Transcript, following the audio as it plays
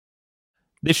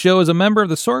This show is a member of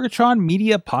the Sorgatron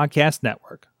Media Podcast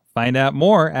Network. Find out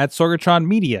more at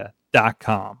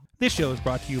sorgatronmedia.com. This show is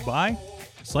brought to you by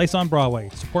Slice on Broadway,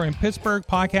 supporting Pittsburgh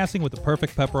podcasting with the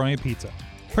perfect pepperoni pizza.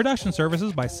 Production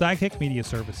services by Sidekick Media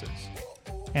Services.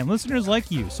 And listeners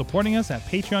like you, supporting us at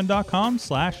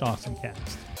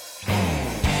patreon.com/awesomecast.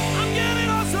 I'm getting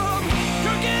awesome,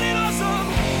 you're getting awesome,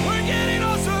 we're getting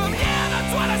awesome, yeah,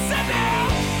 that's what I said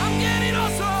now. I'm getting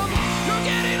awesome, you're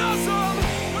getting awesome,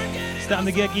 we're getting It's time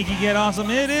to get geeky, get awesome.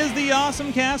 It is the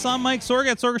Awesome Cast. I'm Mike Sorg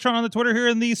at Sorgatron on the Twitter here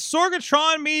in the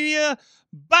Sorgatron Media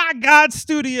by God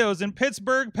Studios in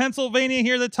Pittsburgh, Pennsylvania,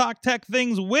 here to talk tech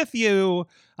things with you.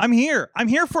 I'm here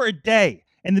for a day.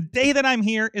 And the day that I'm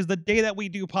here is the day that we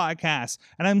do podcasts.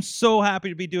 And I'm so happy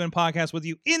to be doing podcasts with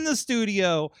you in the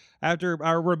studio after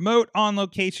our remote on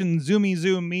location Zoom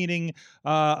meeting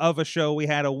of a show we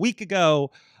had a week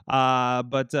ago.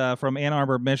 But from Ann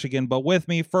Arbor, Michigan. But with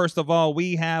me, first of all,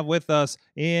 we have with us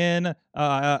in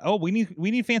we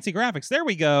need fancy graphics. There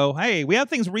we go. Hey, we have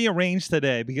things rearranged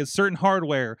today because certain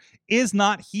hardware is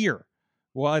not here.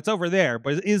 Well, it's over there,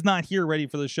 but it is not here ready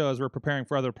for the show as we're preparing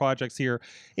for other projects here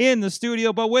in the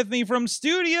studio. But with me from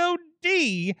Studio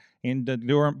D in the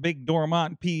Big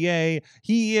Dormont, PA,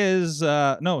 he is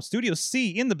Studio C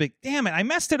in the big. Damn it, I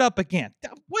messed it up again.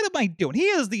 What am I doing?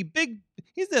 He's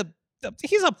a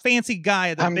fancy guy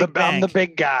at the big bank. I'm the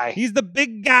big guy. He's the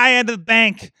big guy at the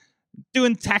bank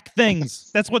doing tech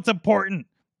things. That's what's important.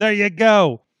 There you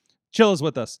go. Chill is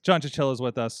with us. John Chill is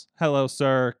with us. Hello,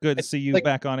 sir. Good to see you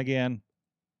back on again.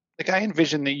 Like I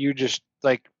envision that you just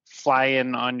like fly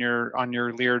in on your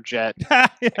Learjet.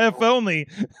 If only.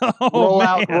 Roll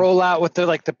out with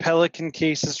the Pelican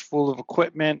cases full of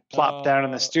equipment, plop down in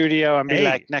the studio, and be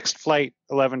like, next flight,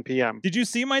 11 p.m. Did you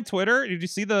see my Twitter? Did you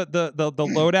see the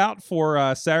loadout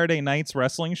for Saturday night's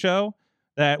wrestling show?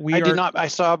 Did not. I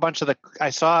saw a bunch of the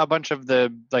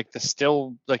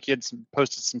still, like you had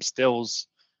posted some stills,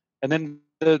 and then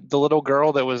the little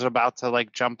girl that was about to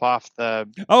jump off the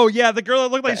the girl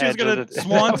that looked like she was gonna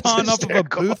swanton off of a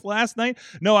booth last night.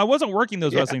 No, I wasn't working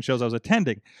those wrestling shows. I was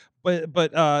attending,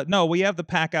 but no, we have the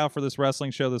pack out for this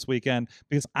wrestling show this weekend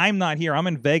because I'm not here. I'm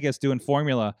in Vegas doing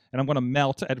Formula, and I'm gonna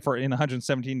melt in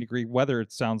 117-degree weather.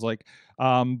 It sounds like,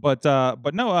 but no,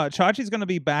 Chachi's gonna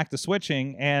be back to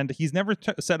switching, and he's never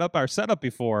set up our setup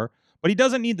before. But he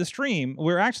doesn't need the stream.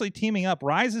 We're actually teaming up.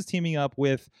 Rise is teaming up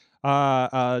with.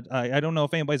 I don't know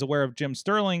if anybody's aware of Jim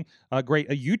Sterling, a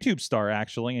YouTube star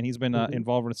actually, and he's been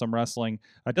involved in some wrestling.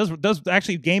 Does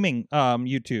actually gaming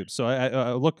YouTube. So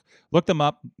I look them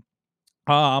up.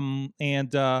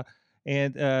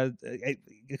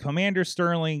 Commander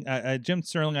Sterling, Jim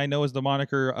Sterling, I know is the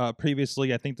moniker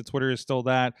previously. I think the Twitter is still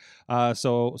that.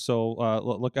 So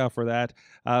look out for that.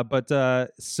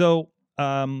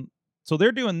 So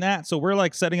they're doing that. So we're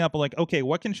setting up okay,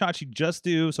 what can Chachi just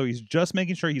do? So he's just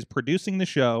making sure he's producing the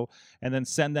show and then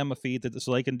send them a feed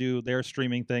so they can do their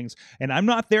streaming things. And I'm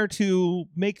not there to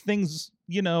make things,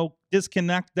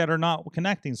 disconnect that are not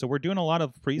connecting. So we're doing a lot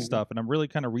of stuff, and I'm really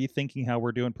kind of rethinking how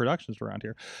we're doing productions around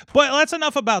here. But that's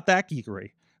enough about that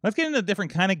geekery. Let's get into a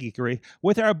different kind of geekery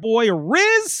with our boy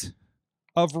Riz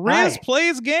of Riz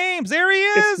Plays Games. There he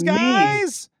is,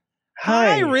 guys.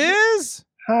 Hi, Riz.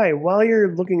 Hi, while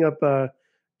you're looking up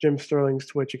Jim Sterling's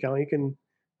Twitch account, you can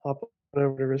hop on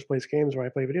over to Riz Plays Games where I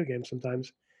play video games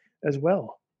sometimes as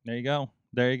well. There you go.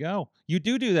 You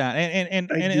do that. And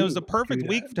it was the perfect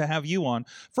week to have you on.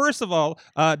 First of all,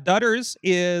 Dutters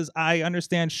is, I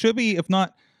understand, should be, if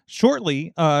not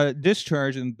shortly,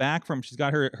 discharged and back from, she's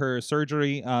got her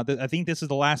surgery. I think this is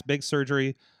the last big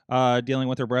surgery dealing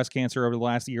with her breast cancer over the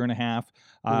last year and a half.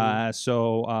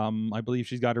 So I believe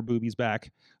she's got her boobies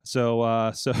back.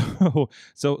 So good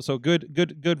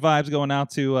vibes going out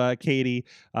to Katie.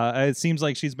 It seems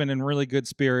like she's been in really good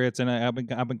spirits, and I've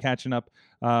been catching up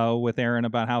with Aaron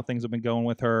about how things have been going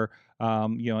with her.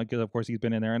 Because of course he's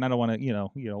been in there, and I don't want to,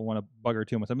 want to bug her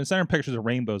too much. I've been sending pictures of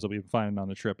rainbows that we've been finding on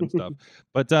the trip and stuff.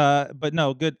 but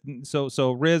no, good.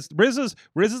 So Riz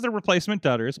is the replacement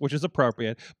Dutters, which is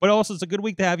appropriate. But also it's a good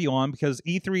week to have you on because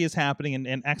E3 is happening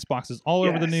and Xbox is all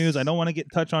over the news. I don't want to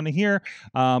touch on it here,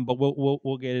 but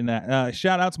we'll get in that.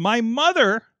 Shout outs. My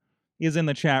mother is in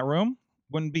the chat room.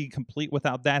 Wouldn't be complete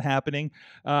without that happening.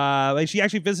 She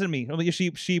actually visited me. She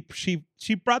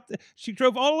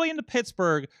drove all the way into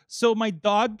Pittsburgh so my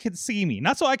dog could see me.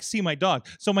 Not so I could see my dog.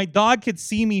 So my dog could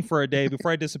see me for a day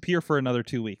before I disappear for another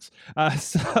 2 weeks. That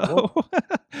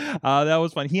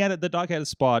was fun. The dog had a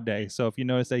spa day. So if you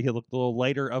notice that he looked a little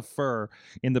lighter of fur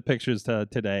in the pictures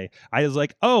today. I was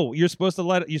like, oh, you're supposed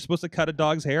to cut a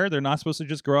dog's hair. They're not supposed to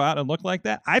just grow out and look like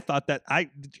that. I thought that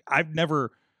I've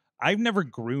never I've never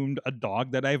groomed a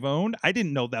dog that I've owned. I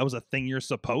didn't know that was a thing you're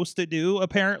supposed to do,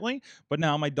 apparently. But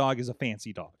now my dog is a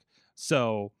fancy dog.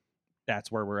 So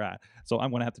that's where we're at. So I'm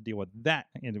going to have to deal with that.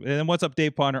 And then what's up,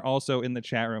 Dave Ponder, also in the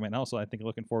chat room. And also, I think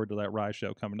looking forward to that Rise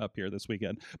show coming up here this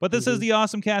weekend. But this is the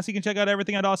Awesome Cast. You can check out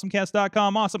everything at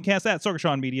awesomecast.com, awesomecast at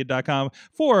sorgatronmedia.com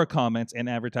for comments and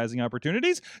advertising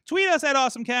opportunities. Tweet us at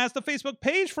AwesomeCast, the Facebook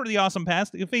page for the Awesome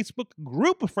Cast, the Facebook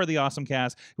group for the Awesome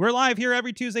Cast. We're live here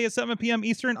every Tuesday at 7 p.m.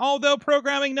 Eastern. Although,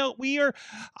 programming note,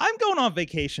 I'm going on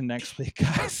vacation next week,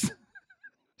 guys.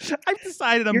 I've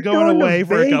decided I'm going away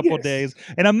for a couple days,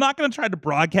 and I'm not going to try to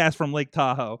broadcast from Lake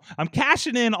Tahoe. I'm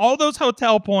cashing in all those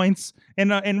hotel points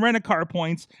and rent-a-car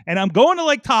points, and I'm going to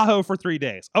Lake Tahoe for 3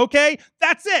 days. Okay?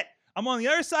 That's it. I'm on the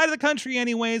other side of the country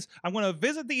anyways. I'm going to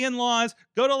visit the in-laws,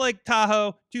 go to Lake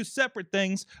Tahoe, do separate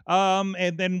things,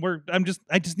 and then I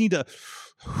just need to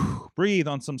breathe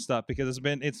on some stuff because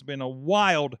it's been a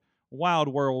wild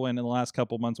whirlwind in the last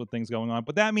couple months with things going on.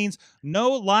 But that means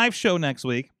no live show next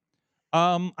week.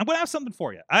 I'm going to have something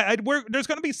for you. There's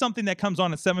going to be something that comes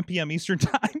on at 7 p.m. Eastern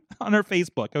time on our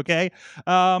Facebook, okay?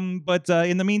 But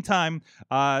in the meantime,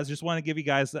 I just want to give you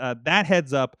guys that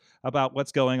heads up about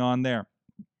what's going on there.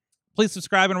 Please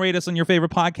subscribe and rate us on your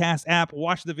favorite podcast app.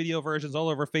 Watch the video versions all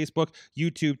over Facebook,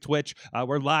 YouTube, Twitch.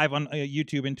 We're live on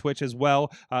YouTube and Twitch as well.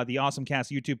 The Awesome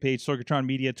Cast YouTube page, Sorgatron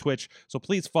Media, Twitch. So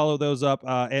please follow those up.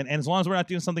 And as long as we're not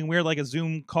doing something weird like a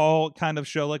Zoom call kind of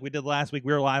show like we did last week,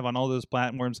 we were live on all those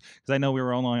platforms because I know we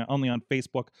were only on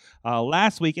Facebook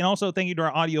last week. And also thank you to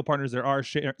our audio partners that are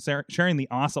sharing the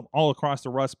awesome all across the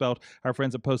Rust Belt, our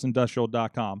friends at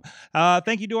postindustrial.com.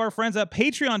 Thank you to our friends at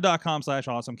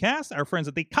patreon.com/awesomecast, our friends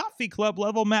at the Coffee Club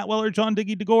level, Matt Weller, John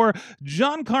Diggy DeGore,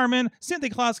 John Carmen,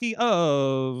 Cynthia Klosky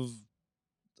of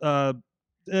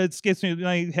it skips me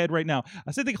my head right now.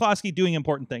 Cynthia Klosky doing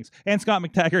important things, and Scott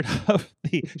McTaggart of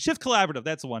the Shift Collaborative,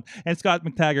 that's the one, and Scott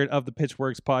McTaggart of the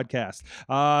Pitchworks podcast.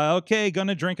 Okay,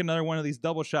 gonna drink another one of these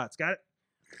double shots. Got it?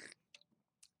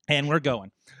 And we're going.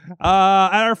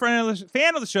 At our fan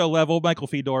of the show level, Michael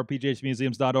Fedor,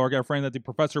 pghmuseums.org, our friend at the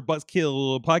Professor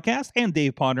Buzzkill podcast, and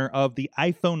Dave Ponder of the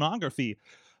iPhoneography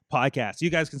podcast. You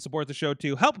guys can support the show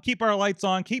too. Help keep our lights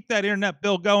on, keep that internet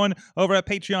bill going over at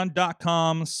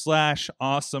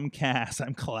patreon.com/awesomecast.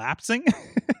 I'm collapsing.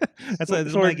 That's why this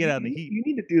is when I get out of the heat. You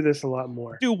need to do this a lot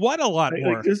more. Do what a lot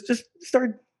more? Like just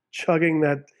start chugging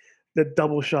that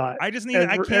double shot. I just need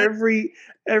every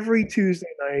Tuesday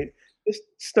night. Just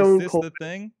stone cold. The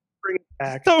thing? Bring it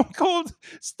back.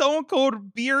 Stone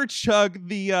cold beer chug,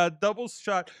 the double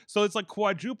shot. So it's like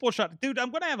quadruple shot. Dude, I'm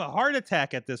going to have a heart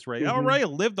attack at this rate. I already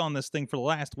lived on this thing for the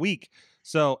last week.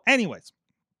 So anyways,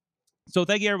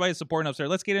 thank you everybody supporting us there.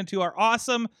 Let's get into our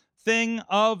awesome thing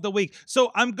of the week. So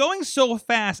I'm going so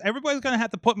fast, everybody's going to have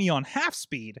to put me on half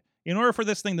speed in order for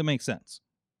this thing to make sense.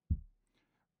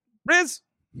 Riz?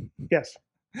 Yes.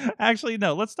 Actually,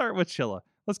 no. Let's start with Chilla.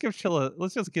 Let's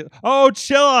just give. Oh,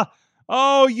 Chilla.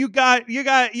 Oh, you got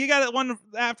it one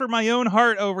after my own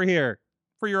heart over here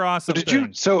for your awesome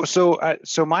thing.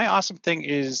 So my awesome thing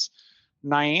is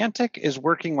Niantic is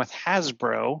working with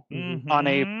Hasbro on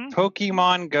a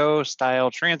Pokemon Go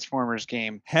style Transformers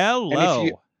game. Hello.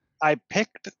 I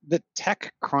picked the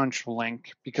TechCrunch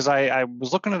link because I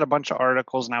was looking at a bunch of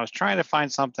articles and I was trying to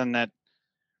find something that,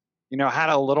 had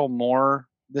a little more.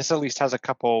 This at least has a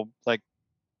couple like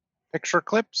picture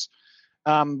clips.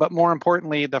 But more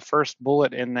importantly, the first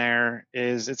bullet in there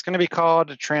is it's going to be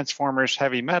called Transformers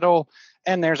Heavy Metal,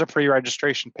 and there's a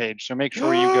pre-registration page. So make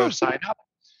sure you go sign up.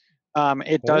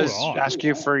 It does ask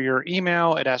you for your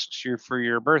email. It asks you for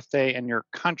your birthday and your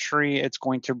country. It's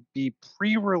going to be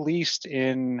pre-released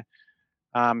in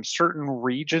certain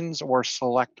regions or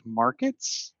select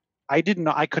markets. I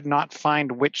could not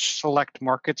find which select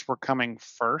markets were coming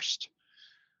first.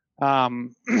 But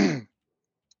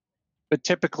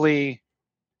typically,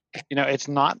 it's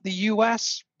not the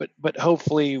US, but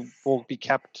hopefully we'll be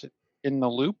kept in the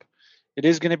loop. It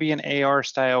is going to be an AR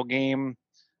style game.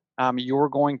 You're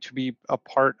going to be a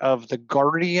part of the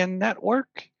Guardian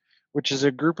Network, which is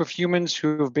a group of humans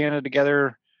who have banded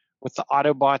together with the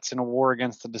Autobots in a war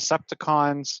against the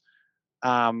Decepticons.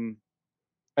 And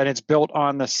it's built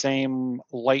on the same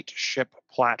light ship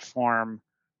platform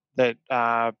that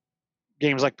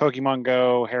games like Pokemon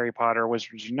Go, Harry Potter,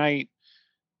 Wizards Unite,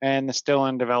 and the still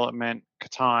in development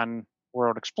Catan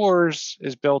World Explorers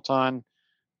is built on.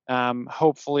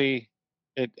 Hopefully,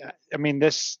 I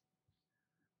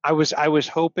was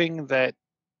hoping that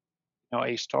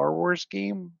a Star Wars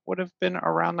game would have been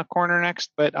around the corner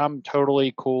next, but I'm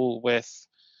totally cool with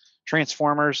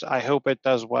Transformers. I hope it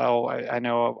does well. I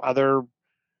know other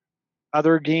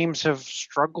other games have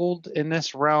struggled in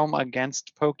this realm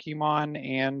against Pokemon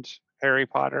and Harry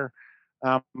Potter.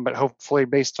 But hopefully,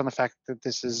 based on the fact that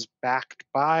this is backed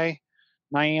by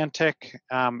Niantic,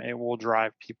 it will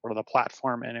drive people to the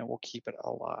platform and it will keep it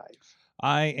alive.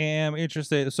 I am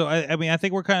interested. So I mean, I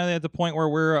think we're kind of at the point where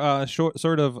we're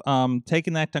sort of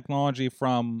taking that technology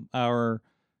from our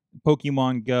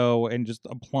Pokemon Go and just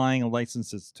applying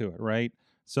licenses to it, right?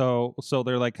 So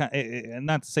they're like, and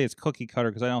not to say it's cookie cutter,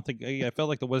 because I don't think, I felt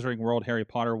like the Wizarding World Harry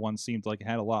Potter one seemed like it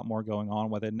had a lot more going on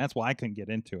with it, and that's why I couldn't get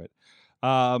into it.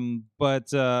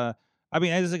 But I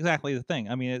mean, that is exactly the thing.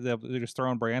 I mean, they're just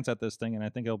throwing brands at this thing, and I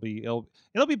think it'll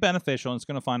be beneficial, and it's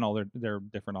going to find all their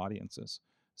different audiences.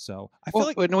 So I feel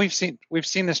like when we've seen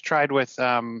this tried with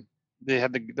there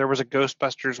was a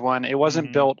Ghostbusters one. It wasn't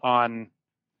Mhm. built on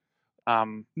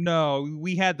no,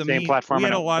 we had the same Me, platform, we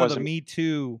had and a it lot of the wasn't- Me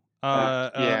Too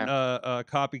yeah.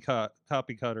 copy cutters,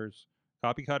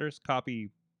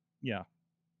 yeah,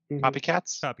 Mhm.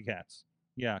 copycats. copycats,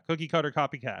 yeah, cookie cutter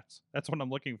copycats. That's what I'm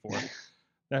looking for.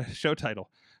 That show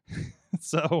title.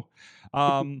 So,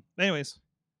 anyways,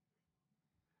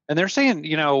 And they're saying,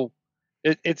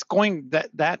 it's going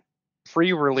that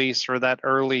pre-release or that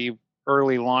early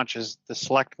launch is the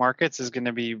select markets is going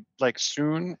to be like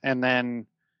soon, and then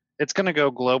it's going to go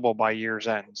global by year's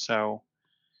end. So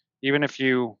even if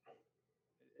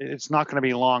it's not going to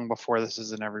be long before this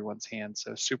is in everyone's hands.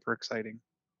 So super exciting.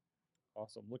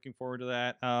 awesome. Looking forward to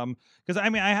that. Because I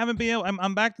mean, I haven't been able,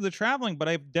 I'm back to the traveling, but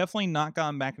I've definitely not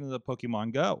gone back into the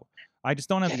Pokemon Go. I just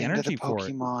don't have Get the into energy the for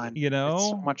it. Pokemon. You know, It's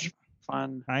so much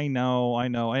fun. I know,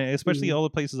 especially Mhm. all the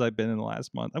places I've been in the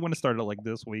last month. I want to start it like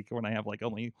this week when I have like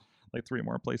only like 3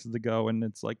 more places to go, and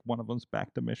it's like one of them's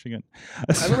back to Michigan.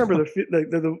 I remember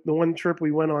the one trip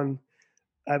we went on.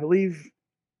 I believe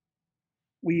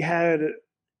we had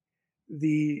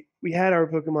our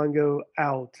Pokemon Go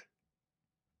out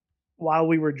while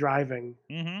we were driving,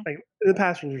 Mm-hmm. like the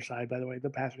passenger side. By the way, the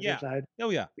passenger Yeah. side. Oh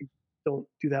yeah. Don't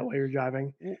do that while you're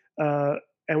driving. Mm.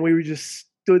 And we just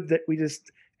we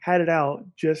just had it out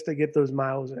just to get those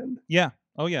miles in. Yeah.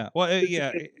 Oh yeah. Well,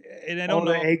 yeah. And I don't All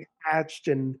know. the egg hatched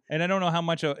and And I don't know how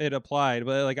much it applied,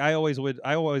 but like I always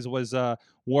was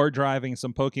war driving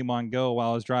some Pokemon Go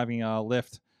while I was driving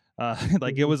Lyft.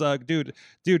 Like it Mhm. was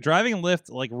dude, driving Lyft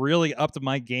like really upped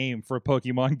my game for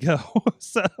Pokemon Go.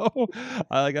 So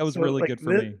like that was so, really like, good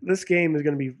for me. This game is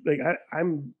going to be like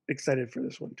I'm excited for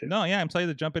this one too. No, yeah, I'm excited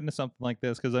to jump into something like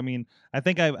this because I mean I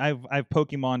think I've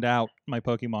Pokemoned out my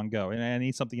Pokemon Go, and I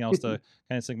need something else to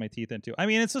kind of sink my teeth into. I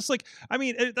mean, it's just like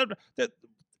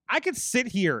I could sit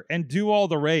here and do all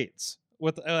the raids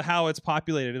with how it's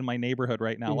populated in my neighborhood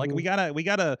right now. Like we got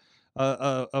a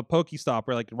Pokestop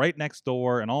like right next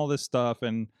door and all this stuff,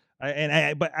 but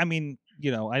I mean,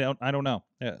 I don't know.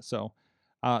 Yeah, so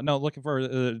no, looking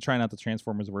for trying out the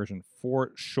Transformers version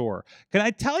for sure. Can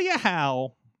I tell you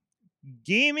how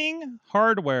gaming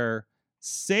hardware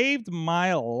saved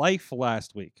my life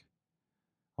last week?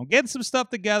 I'm getting some stuff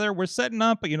together. We're setting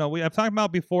up, I've talked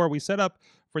about before, we set up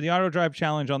for the Auto Drive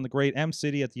Challenge on the great M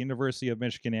City at the University of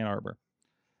Michigan, Ann Arbor.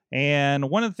 And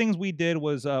one of the things we did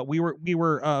was we were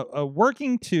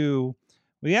working to,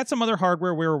 we had some other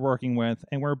hardware we were working with,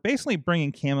 and we're basically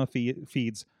bringing camera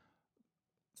feeds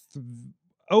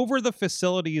over the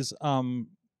facility's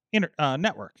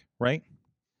network, right?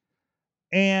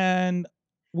 And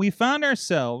we found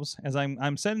ourselves, as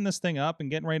I'm setting this thing up and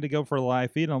getting ready to go for a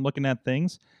live feed, and I'm looking at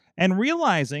things and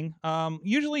realizing,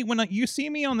 usually when you see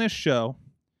me on this show,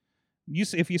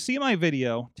 if you see my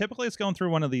video, typically it's going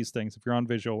through one of these things if you're on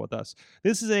visual with us.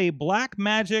 This is a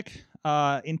Blackmagic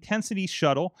Intensity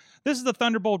Shuttle. This is the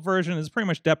Thunderbolt version. It's pretty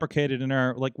much deprecated in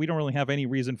our, like, we don't really have any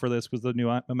reason for this with the new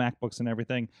MacBooks and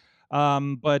everything.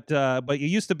 But it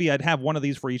used to be I'd have one of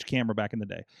these for each camera back in the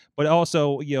day. But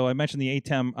also, I mentioned the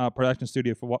ATEM production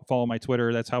studio. Follow my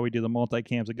Twitter. That's how we do the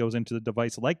multicams. It goes into the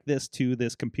device like this to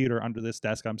this computer under this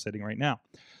desk I'm sitting right now.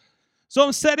 So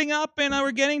I'm setting up, and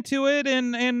we're getting to it,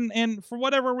 and for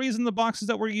whatever reason, the boxes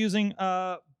that we're using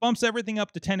bumps everything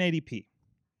up to 1080p. I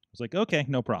was like, okay,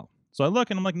 no problem. So I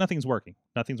look, and I'm like, nothing's working.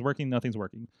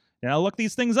 And I look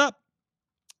these things up.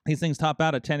 These things top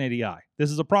out at 1080i.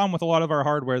 This is a problem with a lot of our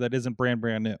hardware that isn't brand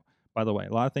new. By the way,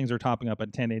 a lot of things are topping up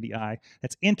at 1080i.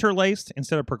 It's interlaced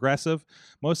instead of progressive.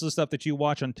 Most of the stuff that you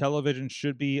watch on television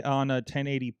should be on a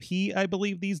 1080p, I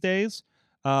believe, these days.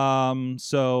 And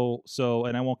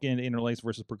I won't get into interlaced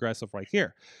versus progressive right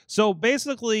here. So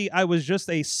basically, I was just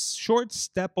a short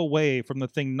step away from the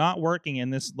thing not working,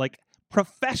 and this like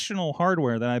professional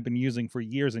hardware that I've been using for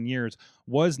years and years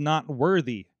was not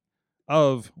worthy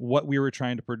of what we were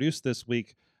trying to produce this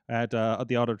week at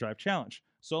the Auto Drive Challenge.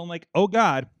 So I'm like, oh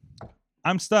God,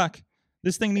 I'm stuck.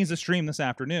 This thing needs a stream this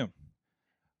afternoon.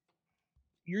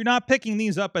 You're not picking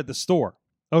these up at the store,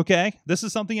 okay? This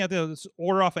is something you have to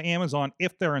order off of Amazon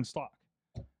if they're in stock.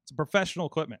 It's professional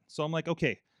equipment. So I'm like,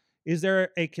 okay,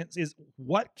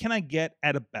 what can I get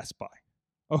at a Best Buy?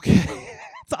 Okay.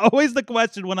 It's always the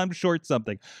question when I'm short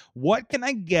something. What can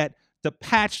I get to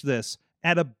patch this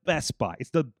at a Best Buy? It's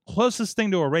the closest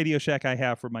thing to a Radio Shack I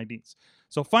have for my needs.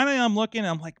 So finally I'm looking and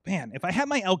I'm like, man, if I had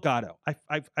my Elgato,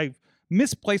 I've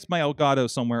misplaced my Elgato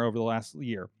somewhere over the last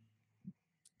year.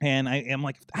 And I am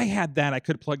like, if I had that, I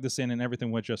could plug this in and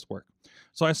everything would just work.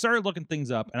 So I started looking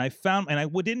things up, and I found, and I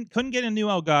couldn't get a new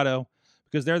Elgato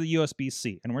because they're the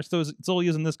USB-C, and we're still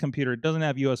using this computer. It doesn't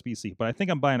have USB-C, but I think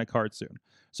I'm buying a card soon.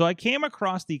 So I came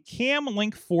across the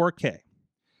Camlink 4K.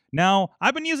 Now,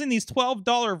 I've been using these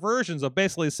 $12 versions of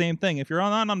basically the same thing. If you're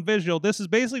on visual, this is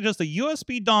basically just a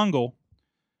USB dongle,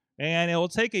 and it will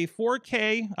take a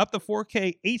 4K, up to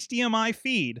 4K HDMI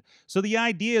feed. So the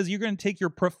idea is you're going to take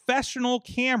your professional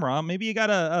camera, maybe you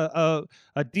got a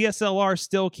DSLR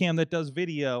still cam that does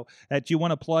video that you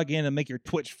want to plug in and make your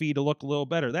Twitch feed to look a little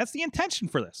better. That's the intention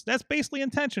for this. That's basically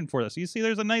intention for this. You see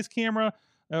there's a nice camera.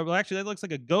 Well, actually, that looks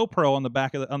like a GoPro on the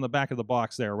back of the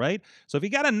box there, right? So if you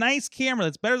got a nice camera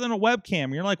that's better than a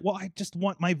webcam, you're like, well, I just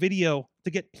want my video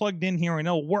to get plugged in here and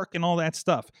it'll work and all that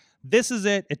stuff. This is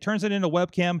it. It turns it into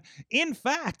webcam. In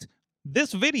fact,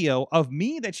 this video of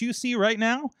me that you see right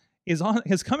now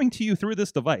is coming to you through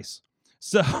this device.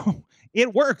 So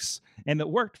it works, and it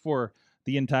worked for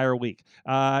the entire week.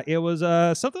 It was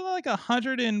something like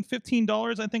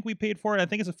 $115, I think we paid for it. I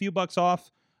think it's a few bucks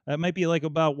off. It might be like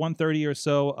about $130 or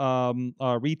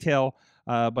so retail.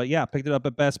 But yeah, picked it up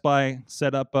at Best Buy,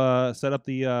 set up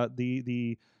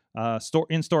the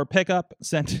in-store pickup,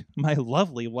 sent my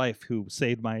lovely wife, who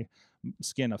saved my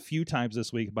skin a few times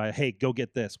this week by, hey, go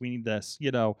get this, we need this,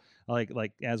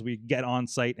 like as we get on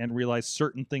site and realize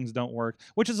certain things don't work,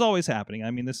 which is always happening.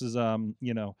 I mean, this is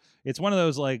it's one of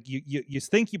those, like, you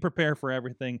think you prepare for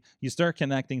everything, you start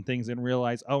connecting things and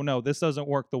realize, oh no, this doesn't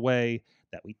work the way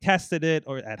that we tested it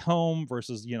or at home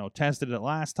versus tested it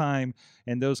last time,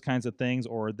 and those kinds of things,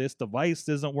 or this device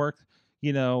doesn't work.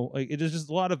 It is just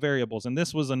a lot of variables, and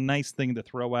this was a nice thing to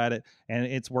throw at it, and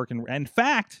it's working. In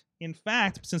fact,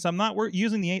 since I'm not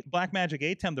using the Blackmagic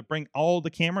ATEM to bring all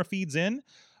the camera feeds in,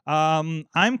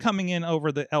 I'm coming in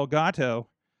over the Elgato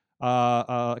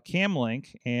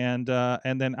Camlink, and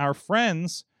then our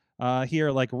friends here,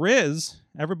 like Riz,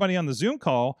 everybody on the Zoom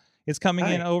call is coming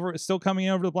in over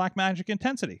the Blackmagic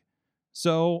Intensity.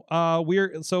 So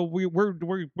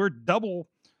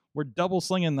we're double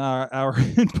slinging our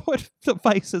input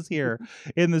devices here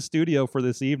in the studio for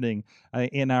this evening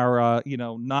in our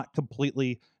not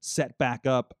completely set back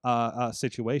up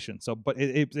situation. So, but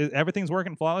everything's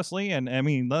working flawlessly, and I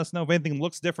mean, let us know if anything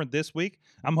looks different this week.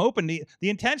 I'm hoping the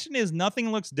intention is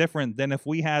nothing looks different than if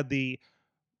we had the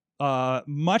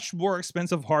much more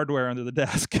expensive hardware under the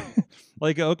desk.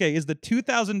 Like, okay, is the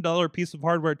 $2,000 piece of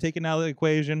hardware taken out of the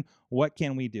equation? What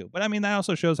can we do? But I mean, that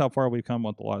also shows how far we've come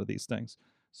with a lot of these things.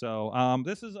 So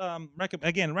this is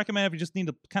recommend if you just need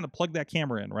to kind of plug that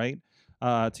camera in, right,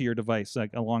 to your device,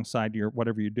 like alongside your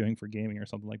whatever you're doing for gaming or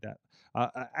something like that.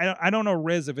 I don't know,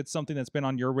 Riz, if it's something that's been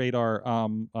on your radar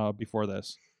before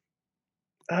this.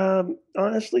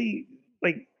 Honestly,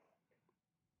 like,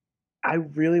 I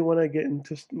really want to get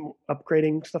into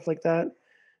upgrading stuff like that.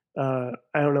 I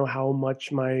don't know how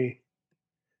much my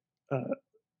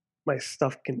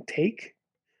stuff can take.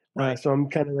 Right. So I'm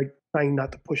kind of like trying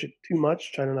not to push it too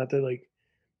much, trying not to like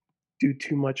do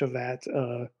too much of that.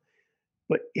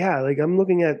 But yeah, like I'm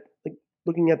looking at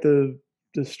the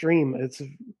stream.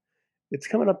 It's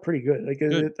coming up pretty good. Like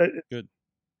good.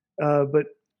 But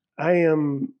I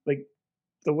am like,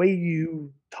 the way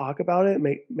you talk about it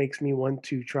makes me want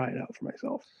to try it out for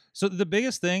myself. So the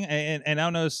biggest thing, and I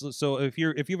don't know, so if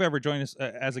you've ever joined us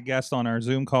as a guest on our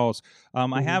Zoom calls,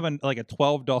 I have a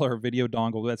 $12 video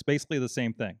dongle that's basically the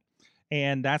same thing,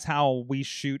 and that's how we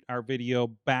shoot our video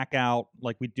back out.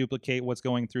 Like, we duplicate what's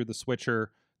going through the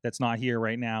switcher that's not here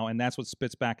right now, and that's what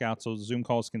spits back out, so Zoom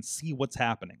calls can see what's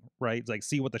happening, right? It's like,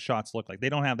 see what the shots look like. They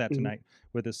don't have that tonight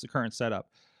with this current setup.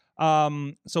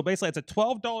 So basically it's a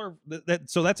 $12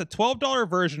 that's a $12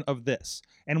 version of this,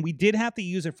 and we did have to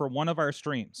use it for one of our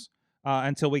streams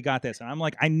until we got this, and I'm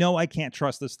like, I know I can't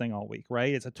trust this thing all week,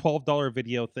 right? It's a $12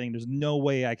 video thing. There's no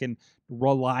way I can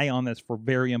rely on this for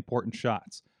very important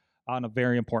shots on a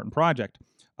very important project.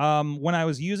 When I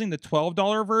was using the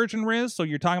 $12 version, Riz, so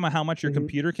you're talking about how much your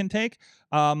computer can take,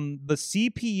 the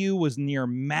CPU was near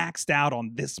maxed out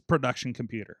on this production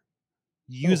computer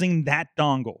using that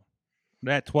dongle.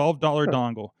 That $12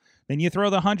 dongle. Then you throw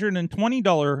the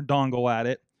 $120 dongle at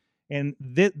it, And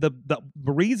the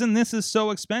reason this is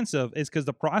so expensive is because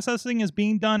the processing is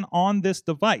being done on this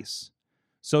device.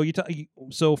 So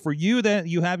so for you that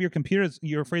you have your computer,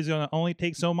 your phrase only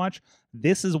takes so much.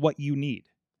 This is what you need.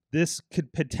 This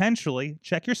could potentially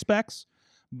check your specs,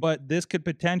 but this could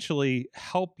potentially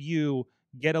help you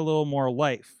get a little more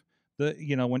life. When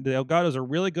the Elgatos are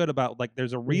really good about, like,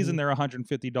 there's a reason they're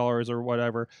 $150 or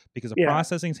whatever, because the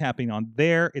processing is happening on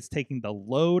there. It's taking the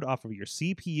load off of your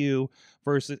CPU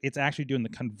versus it's actually doing the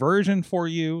conversion for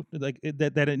you, like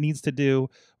that it needs to do,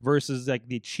 versus like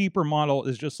the cheaper model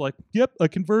is just like, yep, I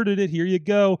converted it. Here you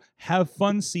go. Have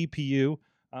fun, CPU.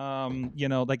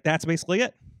 Like that's basically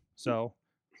it. So.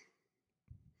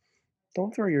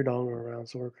 Don't throw your dongle around,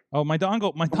 Sorg. Oh, my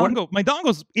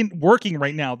dongle's working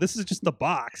right now. This is just the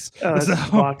box. It's the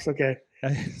box, okay.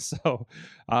 So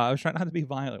I was trying not to be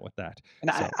violent with that. And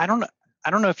so. I don't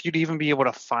know if you'd even be able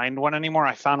to find one anymore.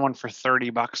 I found one for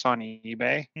 $30 on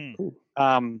eBay.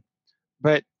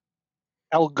 But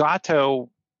Elgato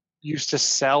used to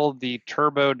sell the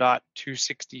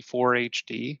Turbo.264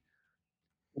 HD,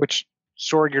 which,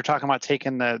 Sorg, you're talking about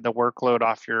taking the workload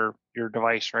off your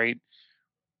device, right?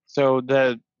 So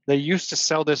they used to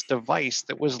sell this device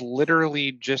that was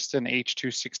literally just an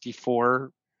H.264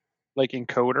 like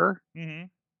encoder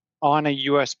on a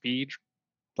USB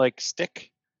like stick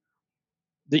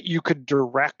that you could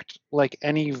direct like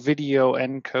any video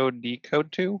encode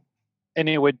decode to, and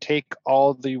it would take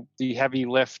all the heavy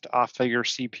lift off of your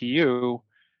CPU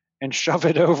and shove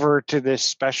it over to this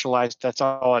specialized. That's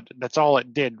all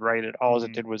it did, right? All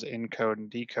it did was encode and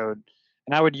decode.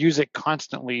 And I would use it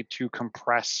constantly to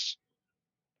compress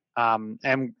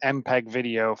MPEG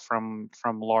video from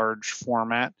large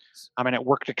format. I mean, it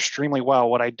worked extremely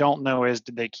well. What I don't know is,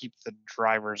 did they keep the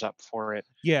drivers up for it?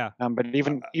 Yeah. But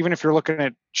even if you're looking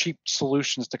at cheap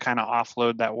solutions to kind of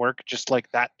offload that work, just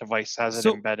like that device has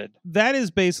it embedded.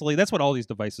 That's what all these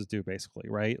devices do, basically,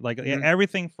 right? Like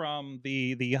everything from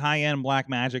the high-end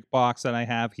Blackmagic box that I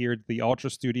have here, the Ultra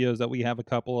Studios that we have a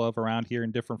couple of around here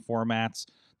in different formats.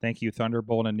 Thank you,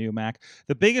 Thunderbolt and NUMAC.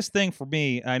 The biggest thing for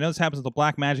me, I know this happens with the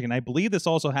Blackmagic, and I believe this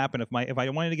also happened if I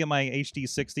wanted to get my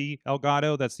HD60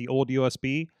 Elgato, that's the old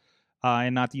USB,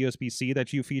 and not the USB-C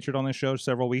that you featured on the show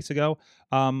several weeks ago.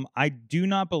 I do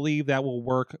not believe that will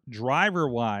work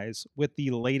driver-wise with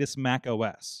the latest Mac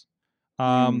OS.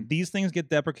 These things get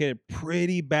deprecated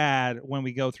pretty bad when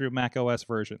we go through Mac OS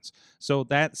versions. So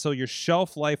your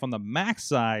shelf life on the Mac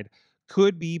side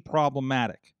could be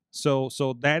problematic. So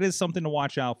that is something to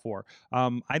watch out for.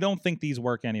 I don't think these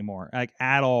work anymore, like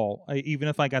at all. Even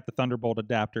if I got the Thunderbolt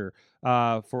adapter,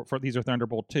 for these are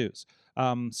Thunderbolt 2s.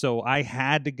 So I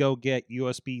had to go get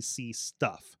USB-C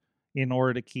stuff in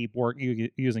order to keep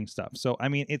using stuff. So I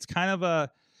mean, it's kind of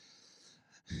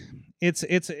it's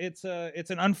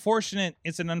an unfortunate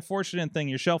thing.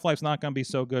 Your shelf life's not going to be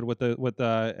so good with the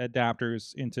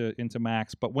adapters into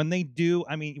Macs, but when they do,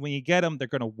 I mean, when you get them, they're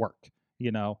going to work.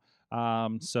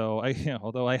 So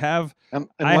although I have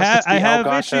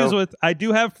issues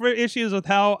with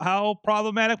how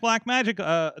problematic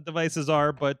Blackmagic devices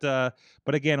are, but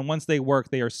again, once they work,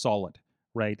 they are solid,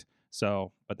 right?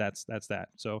 So, but that's that.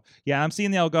 So yeah, I'm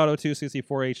seeing the Elgato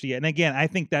 264 HD, and again, I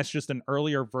think that's just an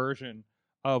earlier version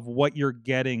of what you're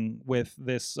getting with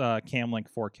this Camlink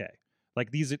 4K. Like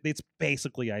it's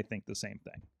basically, I think, the same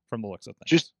thing from the looks of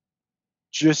things.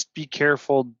 Just be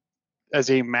careful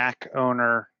as a Mac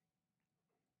owner.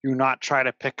 Do not try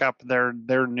to pick up their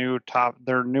newer top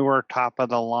of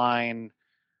the line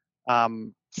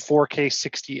 4K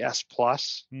 60S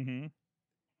Plus.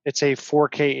 It's a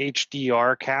 4K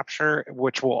HDR capture,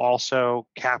 which will also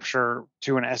capture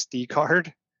to an SD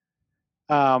card.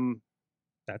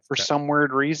 For some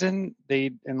weird reason,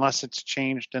 unless it's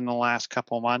changed in the last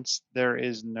couple months, there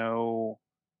is no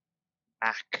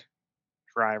Mac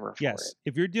driver for it.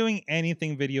 If you're doing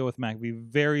anything video with Mac, be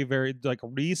very, very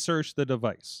research the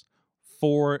device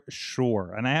for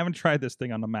sure. And I haven't tried this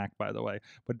thing on the Mac, by the way,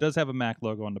 but it does have a Mac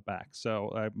logo on the back,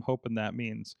 so I'm hoping that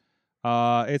means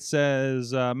it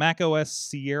says Mac OS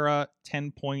Sierra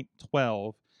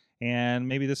 10.12, and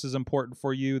maybe this is important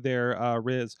for you there,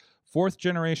 Riz. 4th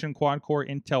generation quad-core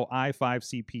Intel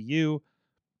i5 CPU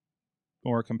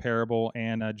or comparable,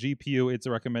 and GPU it's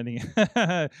recommending.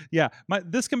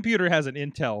 This computer has an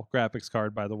Intel graphics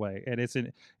card, by the way, and it's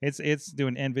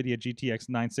doing NVIDIA GTX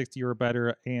 960 or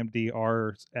better, AMD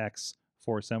RX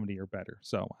 470 or better.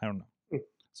 So I don't know.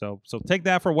 So take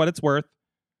that for what it's worth.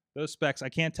 Those specs, I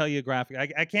can't tell you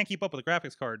I can't keep up with the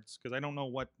graphics cards because I don't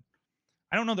know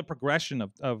the progression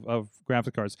of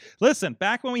graphics cards. Listen,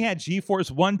 back when we had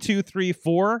GeForce 1, 2, 3,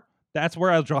 4, that's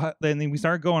where I draw. Then we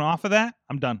started going off of that.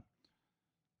 I'm done.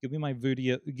 Give me my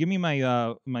Voodoo. Give me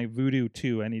my my Voodoo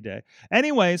 2 any day.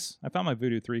 Anyways, I found my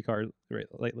Voodoo 3 card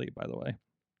lately, by the way.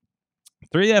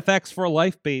 3FX for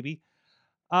life, baby.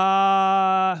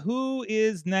 Who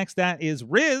is next? That is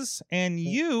Riz, and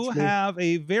you It's me. have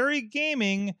a very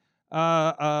gaming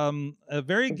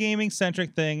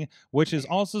centric thing, which is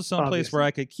also someplace where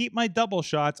Obviously. I could keep my double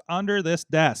shots under this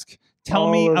desk. Tell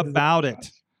All me of the about it.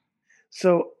 shots.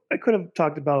 So I could have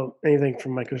talked about anything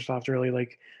from Microsoft, really,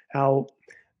 like how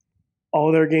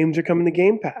all their games are coming to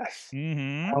Game Pass.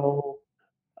 Mm-hmm. How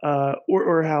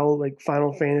or how like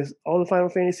all the Final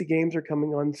Fantasy games are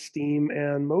coming on Steam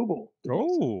and mobile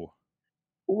devices. Oh,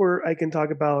 Or I can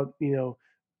talk about,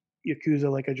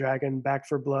 Yakuza Like a Dragon, Back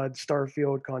for Blood,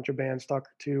 Starfield, Contraband,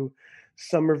 Stalker 2,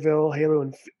 Somerville, Halo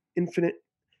Infinite,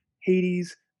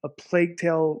 Hades, A Plague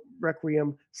Tale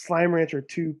Requiem, Slime Rancher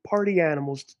 2, Party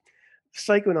Animals,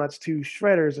 Psychonauts 2,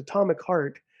 Shredders, Atomic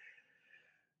Heart,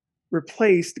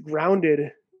 replaced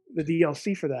Grounded, the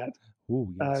DLC for that,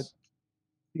 ooh, yes.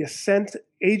 The Ascent,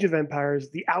 Age of Empires,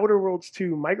 The Outer Worlds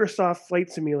 2, Microsoft Flight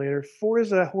Simulator,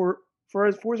 Forza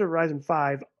Horizon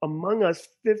 5, Among Us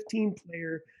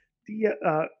 15-player,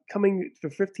 coming to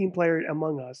 15-player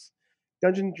Among Us,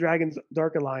 Dungeons & Dragons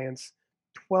Dark Alliance,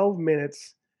 12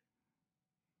 Minutes,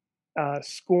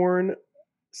 Scorn,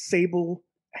 Sable,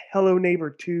 Hello Neighbor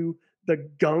 2, The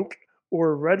Gunk,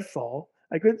 or Redfall.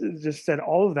 I could have just said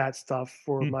all of that stuff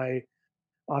for my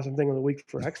awesome thing of the week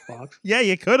for Xbox. Yeah,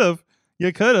 you could have.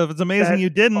 You could have. It's amazing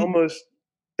you didn't.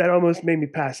 That almost made me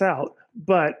pass out.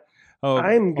 But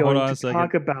I'm going to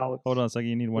talk about. Hold on a second.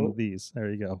 You need one of these. There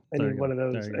you go. I need one of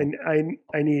those, and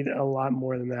I need a lot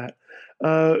more than that.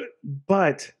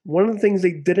 But one of the things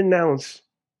they did announce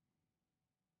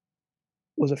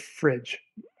was a fridge,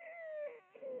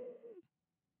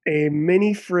 a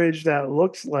mini fridge that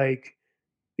looks like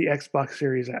the Xbox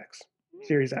Series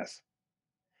S.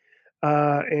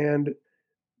 And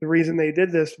the reason they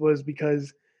did this was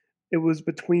because it was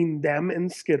between them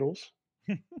and Skittles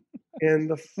and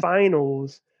the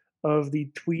finals of the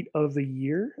tweet of the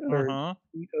year or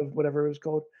tweet of whatever it was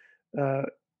called, the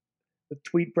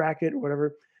tweet bracket or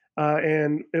whatever.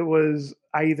 And it was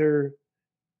either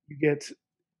you get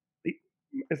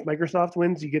if Microsoft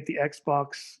wins, you get the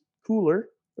Xbox cooler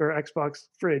or Xbox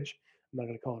fridge. I'm not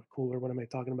going to call it cooler. What am I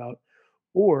talking about?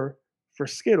 Or for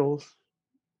Skittles,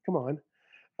 come on,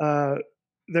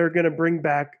 they're going to bring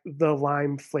back the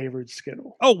lime flavored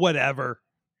Skittle. Oh, whatever.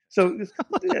 So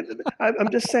I'm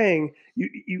just saying,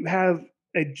 you have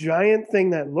a giant thing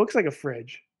that looks like a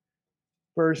fridge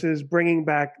versus bringing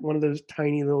back one of those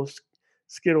tiny little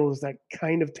Skittles that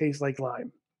kind of taste like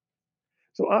lime.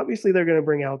 So obviously they're going to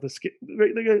bring out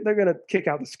they're going to kick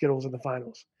out the Skittles in the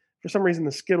finals. For some reason,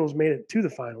 the Skittles made it to the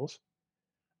finals.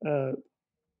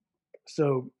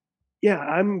 So yeah,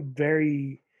 I'm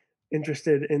very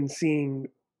interested in seeing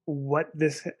what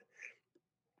this,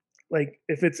 like,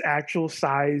 if it's actual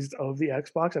sized of the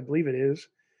Xbox. I believe it is.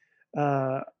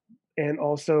 And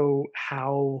also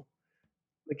how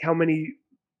many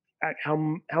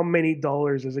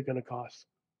dollars is it going to cost?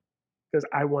 Because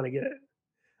I want to get it.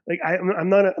 Like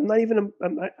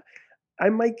I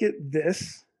might get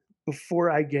this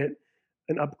before I get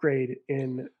an upgrade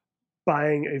in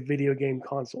buying a video game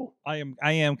console. I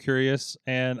am curious,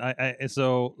 and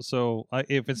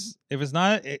if it's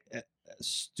not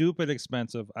stupid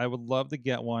expensive, I would love to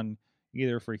get one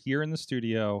either for here in the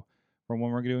studio from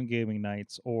when we're doing gaming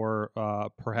nights, or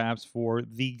perhaps for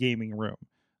the gaming room,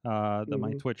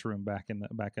 my Twitch room back at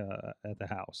the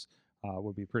house.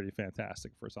 Would be pretty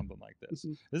fantastic for something like this.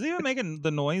 Is it even making the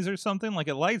noise or something? Like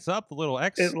it lights up the little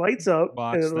X. It lights up.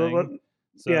 Box thing.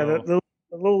 Yeah, the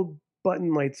little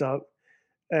button lights up.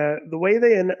 The way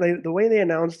they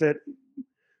announced it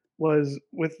was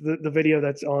with the video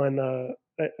that's on.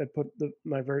 I put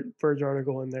my Verge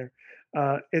article in there.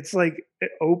 It's like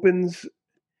it opens,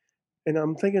 and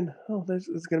I'm thinking, oh, this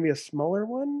is going to be a smaller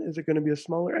one. Is it going to be a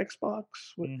smaller Xbox?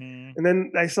 And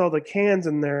then I saw the cans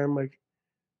in there. I'm like,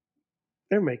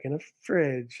 they're making a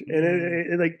fridge,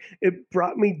 and it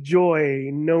brought me joy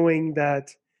knowing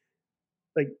that,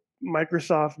 like,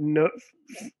 Microsoft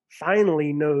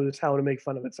finally knows how to make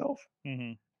fun of itself,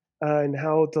 and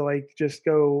how to, like, just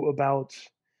go about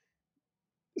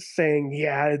saying,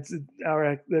 yeah, it's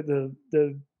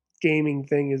the gaming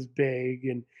thing is big,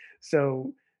 and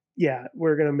so yeah,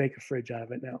 we're gonna make a fridge out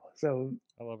of it now. So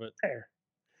I love it. There.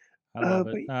 I love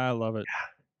it. I love it.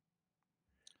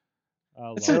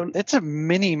 It's a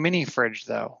mini fridge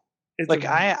though.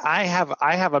 I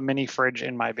have a mini fridge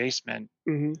in my basement,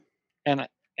 and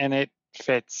it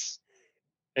fits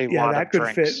a lot of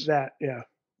drinks. That could fit that. Yeah.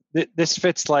 This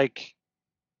fits, like,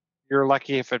 you're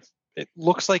lucky if it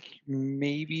looks like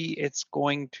maybe it's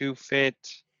going to fit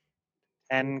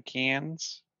 10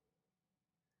 cans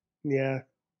Yeah.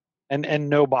 and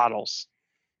no bottles.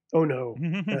 Oh no,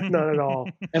 not at all.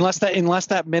 Unless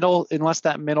that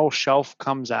middle shelf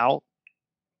comes out.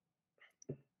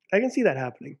 I can see that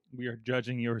happening. We are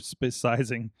judging your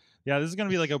sizing. Yeah, this is gonna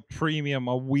be like a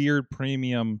weird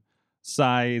premium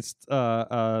sized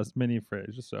mini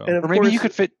fridge. So And of Or maybe you course,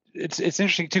 could fit. It's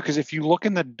interesting too because if you look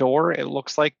in the door, it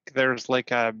looks like there's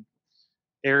like a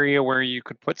area where you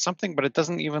could put something, but it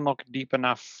doesn't even look deep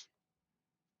enough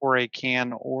for a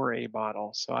can or a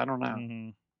bottle. So I don't know.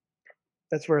 Mhm.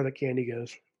 that's where the candy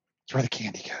goes. That's where the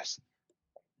candy goes.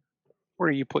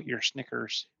 Where you put your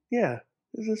Snickers. Yeah.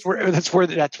 This is That's where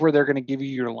they're going to give you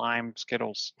your lime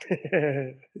Skittles.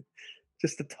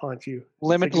 just to taunt you.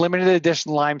 Limited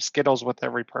edition lime Skittles with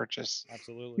every purchase.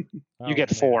 Absolutely. You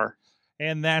get 4.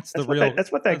 And that's the That's what real. that,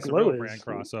 that's what that that's the glow real is. brand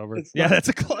crossover. It's Yeah, not- that's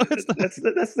a glow. It's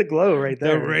the, that's the glow right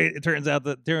there. It turns out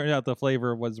the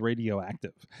flavor was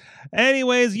radioactive.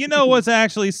 Anyways, you know what's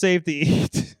actually safe to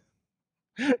eat.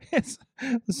 It's,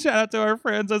 shout out to our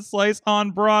friends at Slice on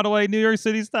Broadway. New York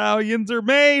City style yins are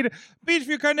made.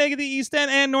 Beachview, Carnegie, the East End,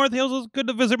 and North Hills. It's good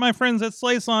to visit my friends at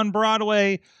Slice on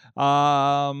Broadway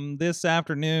this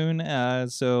afternoon.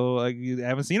 So you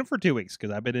haven't seen them for 2 weeks because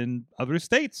I've been in other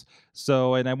states.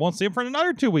 So, and I won't see them for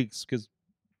another 2 weeks because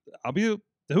I'll be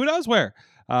who knows where.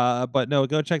 But no,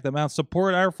 go check them out.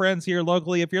 Support our friends here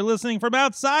locally. If you're listening from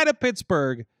outside of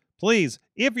Pittsburgh, please,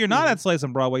 if you're not at Slice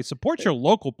on Broadway, support your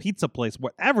local pizza place,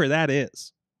 whatever that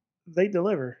is. They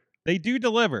deliver. They do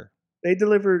deliver. They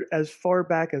delivered as far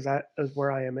back as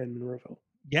where I am in Monroeville.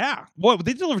 Yeah. What,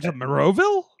 they delivered to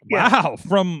Monroeville? Yeah. Wow.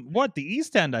 From what? The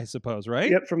East End, I suppose,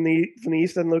 right? Yep, from the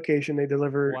East End location, they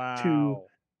deliver to Wow.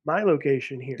 my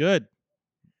location here. Good.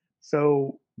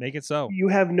 So Make it so. you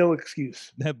have no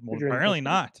excuse. Well, you're in apparently Pittsburgh.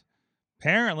 not.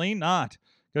 Apparently not.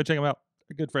 Go check them out.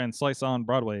 Our good friend,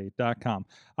 sliceonbroadway.com.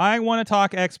 I want to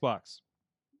talk Xbox.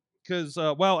 Because,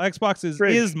 Xbox is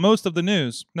Fridge. most of the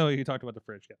news. No, you talked about the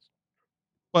fridge, yes.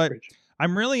 But Fridge.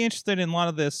 I'm really interested in a lot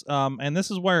of this, and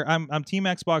this is where I'm Team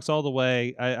Xbox all the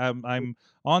way. I'm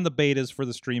on the betas for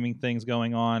the streaming things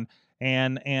going on,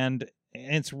 and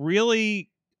it's really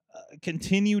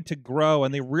continued to grow,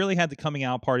 and they really had the coming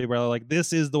out party where they're like,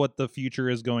 this is what the future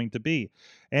is going to be.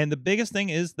 And the biggest thing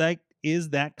is that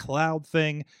cloud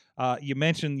thing. You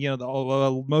mentioned,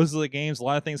 most of the games, a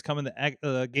lot of things come in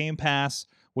the Game Pass,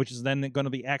 which is then going to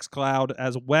be xCloud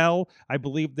as well. I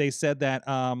believe they said that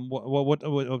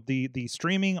the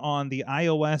streaming on the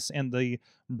iOS and the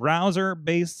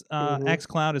browser-based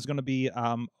xCloud is going to be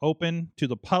open to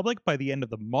the public by the end of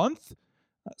the month.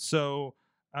 So,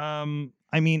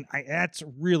 that's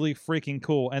really freaking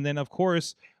cool. And then, of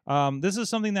course, this is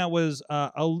something that was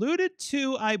alluded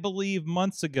to, I believe,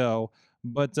 months ago.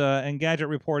 But Engadget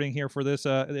reporting here for this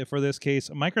case,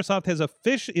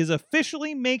 Microsoft is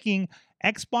officially making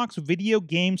Xbox video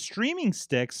game streaming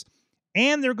sticks,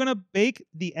 and they're going to bake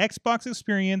the Xbox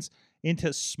experience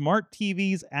into smart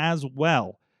TVs as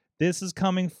well. This is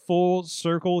coming full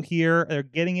circle here. They're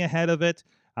getting ahead of it.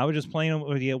 I was just playing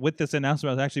with this announcement.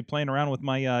 I was actually playing around with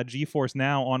my GeForce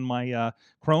Now on my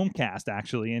Chromecast,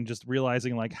 actually, and just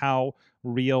realizing like how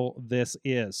real this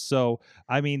is. So,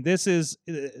 this isn't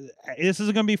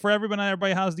going to be for everyone. Not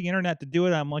everybody has the internet to do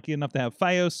it. I'm lucky enough to have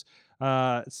FiOS.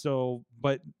 But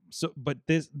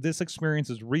this experience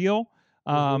is real.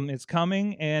 It's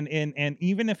coming, and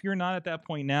even if you're not at that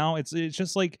point now, it's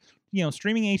just like,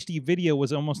 streaming HD video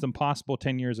was almost impossible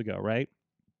 10 years ago, right?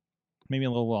 Maybe a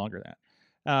little longer than that.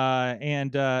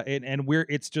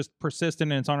 It's just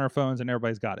persistent, and it's on our phones, and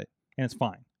everybody's got it, and it's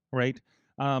fine, right?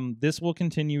 This will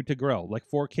continue to grow, like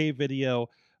 4K video,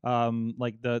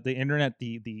 like the internet,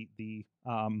 the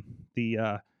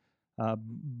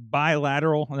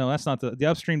bilateral. No, that's not the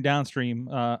upstream downstream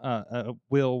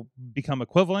will become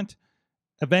equivalent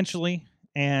eventually,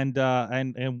 and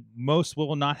most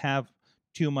will not have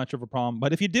too much of a problem.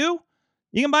 But if you do,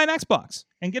 you can buy an Xbox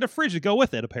and get a fridge to go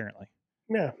with it, apparently.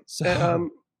 Yeah. So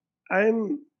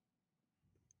I'm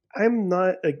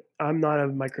not a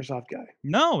Microsoft guy.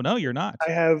 no, you're not.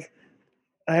 I have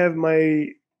my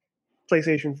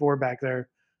PlayStation 4 back there,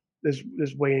 is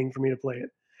waiting for me to play it.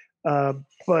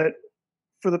 But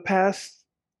for the past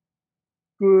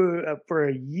for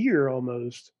a year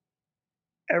almost,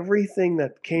 everything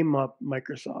that came up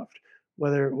Microsoft,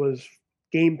 whether it was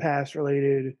Game Pass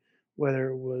related, whether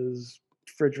it was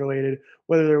fridge related,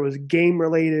 whether it was game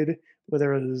related,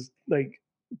 whether it was like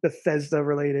Bethesda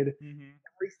related,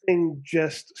 everything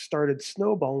just started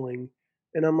snowballing.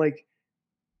 And I'm like,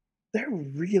 they're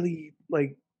really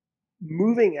like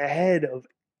moving ahead of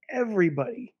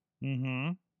everybody.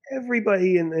 Mm-hmm.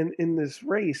 Everybody in this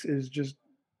race is just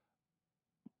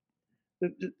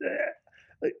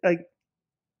like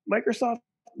Microsoft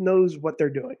knows what they're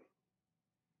doing,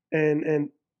 and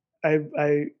I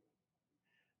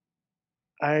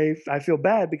I I feel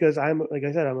bad because I'm like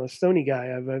I said, I'm a Sony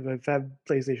guy. I've had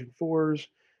PlayStation 4s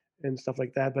and stuff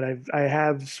like that, but I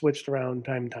have switched around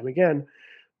time and time again.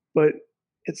 But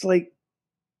it's like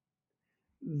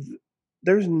th-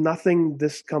 there's nothing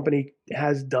this company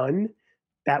has done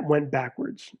that went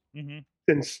backwards Mm-hmm.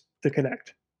 since the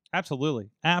Connect. Absolutely,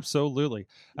 absolutely.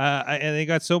 And they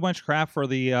got so much crap for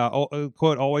the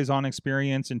quote always on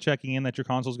experience and checking in that your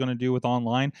console is going to do with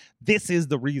online. This is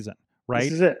the reason, This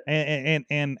right? is it.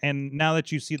 And now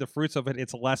that you see the fruits of it,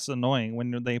 it's less annoying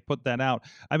when they put that out.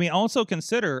 I mean, also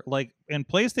consider like, and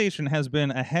PlayStation has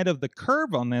been ahead of the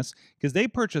curve on this because they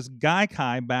purchased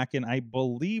Gaikai back in, I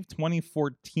believe,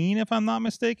 2014, if I'm not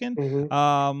mistaken.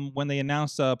 Mhm. When they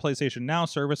announced PlayStation Now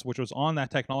service, which was on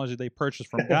that technology they purchased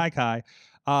from Gaikai.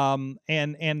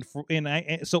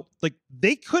 So like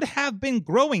they could have been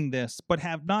growing this but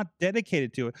have not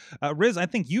dedicated to it. Riz, I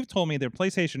think you've told me that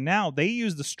PlayStation Now, they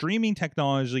use the streaming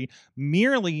technology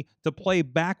merely to play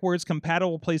backwards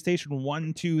compatible PlayStation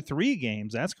 1, 2, 3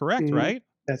 games. That's correct, Mhm. right?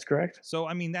 That's correct. So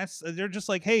I mean, that's they're just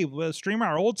like, hey, we'll stream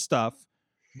our old stuff,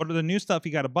 but the new stuff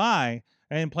you got to buy.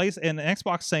 And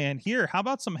Xbox saying, here, how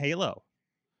about some Halo?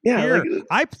 Yeah, like Here,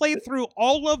 I played through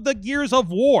all of the Gears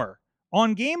of War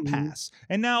on Game Mhm. Pass,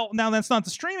 and now that's not the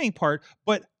streaming part,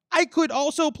 but I could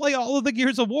also play all of the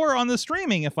Gears of War on the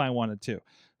streaming if I wanted to,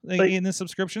 Like- in the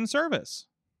subscription service.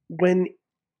 when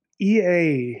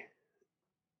EA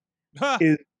Huh.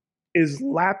 is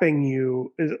lapping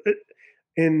you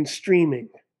in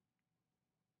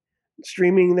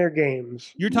streaming their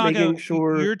games, You're talking making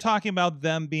sure you're talking about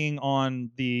them being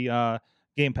on the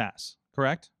Game Pass,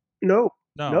 correct? no,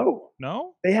 No.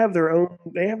 no, they have their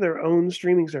own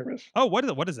streaming service. Oh,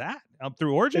 what is that?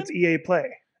 Through Origin? It's EA Play.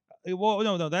 Well,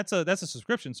 no, that's a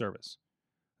subscription service.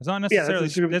 It's not Yeah, necessarily.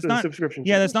 that's It's not. subscription.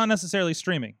 Yeah, that's service. not necessarily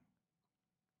streaming.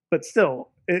 But still,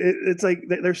 it's like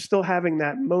they're still having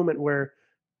that moment where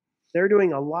they're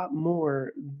doing a lot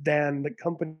more than the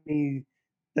company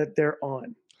that they're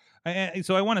on.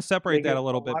 So I want to separate Make that it a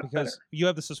little a bit lot because better. you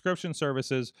have the subscription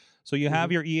services. So you have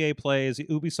Mhm. your EA Plays.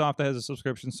 Ubisoft has a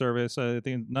subscription service. I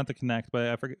think not the Connect, but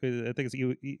I forget. I think it's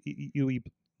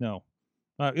no.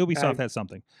 Ubisoft has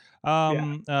something.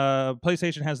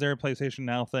 PlayStation has their PlayStation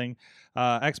Now thing.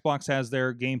 Xbox has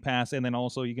their Game Pass, and then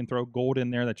also you can throw gold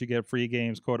in there that you get free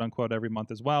games, quote unquote, every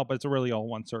month as well. But it's really all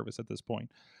one service at this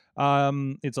point.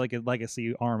 It's like a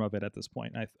legacy arm of it at this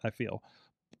point. I feel,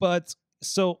 but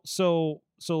so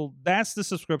that's the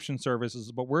subscription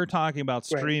services, but we're talking about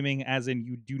Right. streaming as in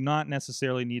you do not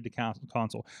necessarily need the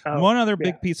console. Oh, One other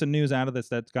yeah. big piece of news out of this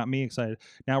that's got me excited.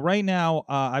 Now, right now,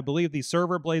 I believe the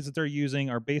server blades that they're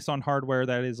using are based on hardware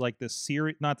that is like the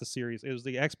series, not the series. It was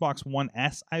the Xbox One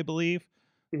S, I believe,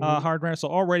 Mhm. hardware. So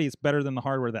already it's better than the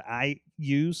hardware that I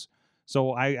use.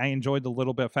 So I enjoyed the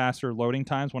little bit faster loading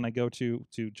times when I go to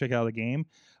check out the game.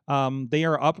 They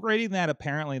are upgrading that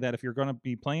apparently that if you're going to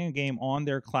be playing a game on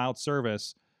their cloud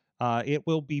service, it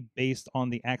will be based on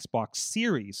the Xbox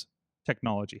Series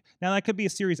technology. Now that could be a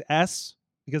Series S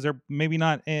because they're maybe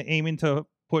not aiming to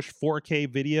push 4K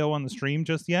video on the stream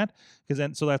just yet, because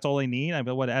then so that's all they need. I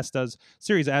mean, what S does,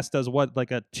 Series S does what,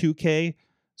 like a 2K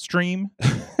stream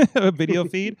video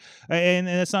feed, and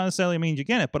it's not necessarily means you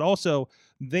get it, but also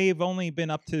they've only been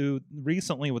up to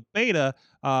recently with beta,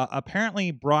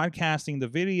 apparently broadcasting the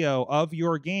video of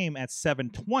your game at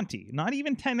 720, not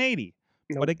even 1080.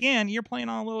 Nope. But again, you're playing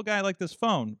on a little guy like this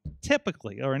phone,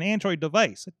 typically, or an Android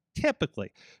device, typically.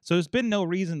 So there's been no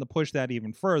reason to push that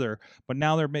even further. But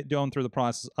now they're going through the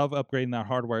process of upgrading that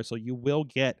hardware, so you will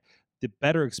get the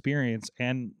better experience.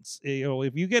 And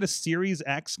if you get a Series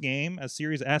X game, a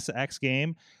Series SX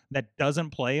game that doesn't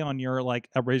play on your like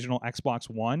original Xbox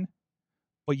One,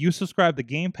 but you subscribe to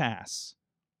Game Pass,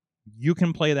 you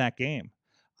can play that game.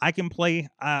 I can play,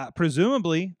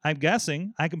 presumably, I'm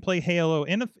guessing, I can play Halo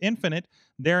Infinite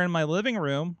there in my living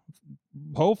room,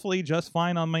 hopefully just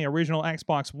fine on my original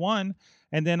Xbox One,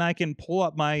 and then I can pull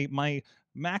up my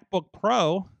MacBook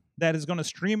Pro that is going to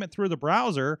stream it through the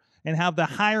browser and have the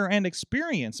higher end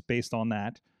experience based on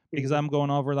that because Mhm. I'm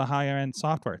going over the higher end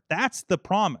software. That's the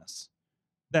promise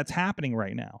that's happening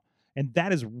right now. And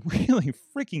that is really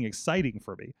freaking exciting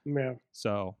for me. Yeah.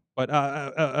 So, but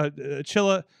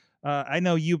Chilla, I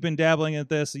know you've been dabbling at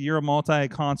this. You're a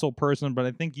multi-console person, but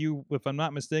I think you, if I'm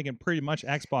not mistaken, pretty much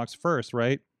Xbox first,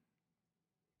 right?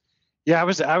 Yeah, I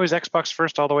was Xbox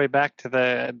first all the way back to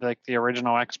the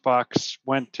original Xbox.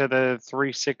 Went to the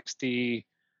 360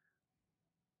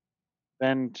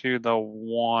 been to the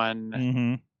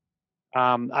one.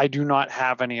 Mm-hmm. I do not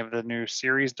have any of the new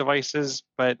series devices,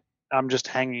 but I'm just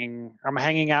hanging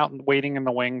out and waiting in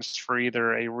the wings for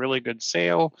either a really good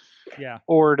sale Yeah.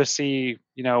 or to see,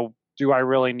 do I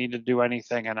really need to do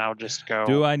anything, and I'll just go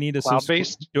Do I need to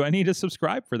cloud-based. Do I need to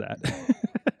subscribe for that?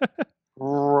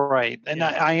 Right. And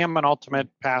Yeah. I am an Ultimate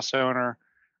Pass owner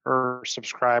or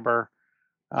subscriber.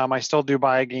 I still do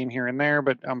buy a game here and there,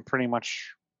 but I'm pretty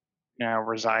much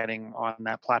residing on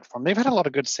that platform. They've had a lot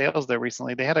of good sales there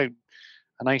recently. They had a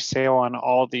nice sale on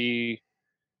all the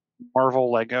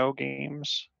Marvel Lego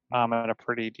games at a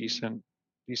pretty decent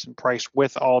price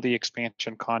with all the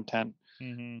expansion content.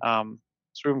 Mm-hmm.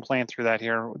 So we've been playing through that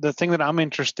here. The thing that I'm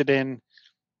interested in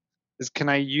is, can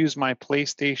I use my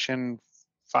PlayStation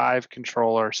 5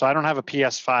 controller? So I don't have a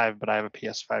PS5, but I have a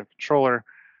PS5 controller,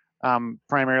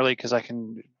 primarily because I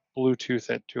can Bluetooth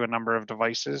it to a number of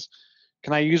devices.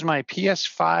 Can I use my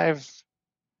PS5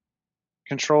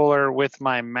 controller with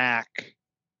my Mac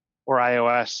or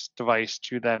iOS device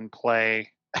to then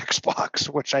play Xbox,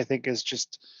 which I think is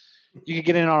just, you could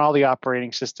get in on all the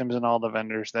operating systems and all the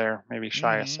vendors there, maybe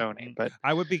shy of Sony. But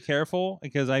I would be careful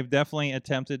because I've definitely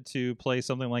attempted to play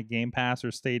something like Game Pass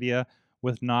or Stadia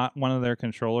with not one of their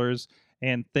controllers,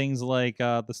 and things like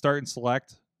the start and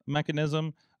select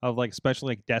mechanism of, like,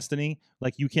 especially like Destiny,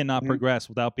 like you cannot progress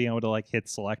without being able to like hit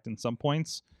select in some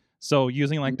points. So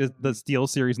using like the Steel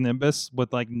Series Nimbus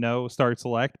with like no start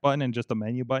select button and just a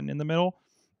menu button in the middle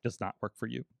does not work for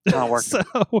you. not working.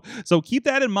 So keep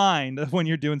that in mind when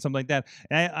you're doing something like that.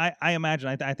 And I imagine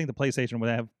I think the PlayStation would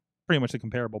have pretty much the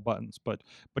comparable buttons, but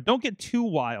don't get too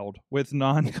wild with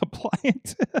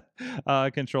non-compliant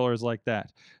controllers like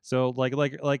that. So like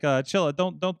Chilla,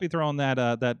 don't be throwing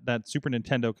that Super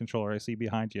Nintendo controller I see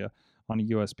behind you on a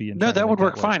USB. And No, trying to that make would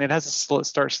work fine. It has a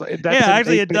start. Yeah,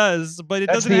 actually it does, but it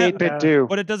That's doesn't the have 8-bit do.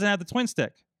 but it doesn't have the twin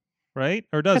stick, right?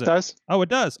 Or does it? It does. Oh, it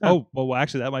does. Yeah. Oh, well,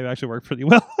 actually, that might actually work pretty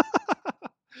well.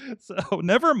 So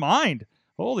never mind.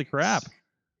 Holy crap!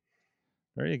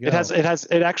 There you go.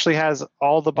 It actually has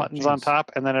all the buttons on jeez.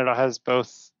 top, and then it has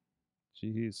both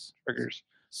Jeez. triggers.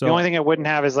 So The only thing it wouldn't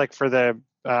have is like for the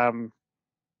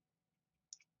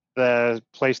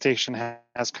PlayStation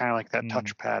has kind of like that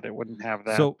touchpad. It wouldn't have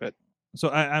that. So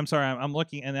I'm sorry. I'm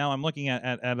looking, and now I'm looking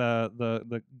at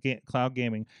the cloud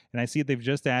gaming, and I see they've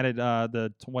just added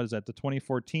the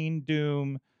 2014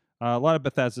 Doom. A lot of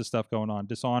Bethesda stuff going on.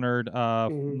 Dishonored,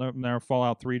 their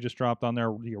Fallout 3 just dropped on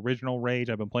there. The original Rage.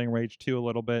 I've been playing Rage 2 a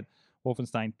little bit.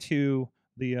 Wolfenstein 2,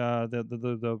 the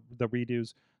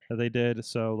redos that they did.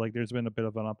 So like, there's been a bit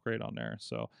of an upgrade on there.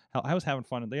 So I was having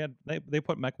fun. And they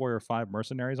put MechWarrior 5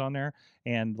 Mercenaries on there,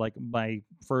 and like my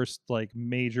first like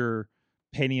major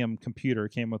Pentium computer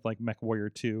came with like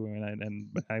MechWarrior 2, and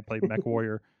I played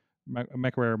MechWarrior.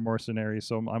 MechWarrior Mercenaries,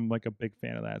 so I'm like a big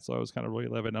fan of that. So I was kind of really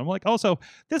living. I'm like, also,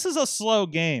 this is a slow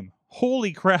game.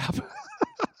 Holy crap!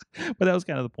 But that was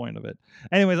kind of the point of it.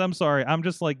 Anyways, I'm sorry. I'm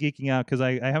just like geeking out because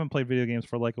I haven't played video games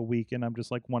for like a week, and I'm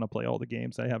just like want to play all the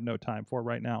games I have no time for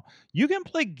right now. You can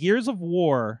play Gears of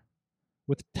War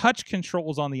with touch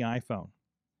controls on the iPhone.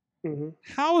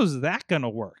 How is that gonna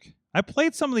work? I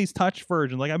played some of these touch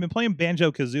versions. Like, I've been playing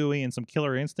Banjo-Kazooie and some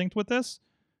Killer Instinct with this.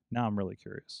 Now I'm really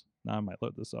curious. Now I might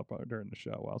load this up during the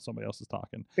show while somebody else is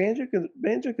talking.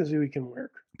 Banjo-Kazooie can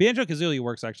work. Banjo-Kazooie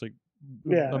works actually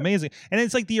amazing. And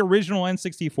it's like the original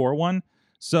N64 one.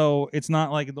 So it's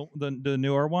not like the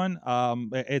newer one.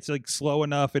 It's like slow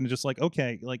enough and just like,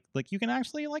 okay, like you can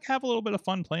actually like have a little bit of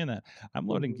fun playing that. I'm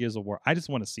loading Gears of War. I just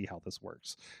want to see how this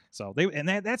works. So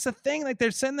that's the thing. Like,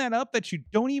 they're setting that up that you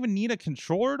don't even need a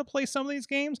controller to play some of these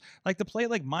games. Like, to play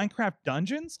like Minecraft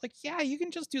Dungeons. Like, yeah, you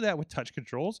can just do that with touch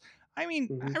controls. I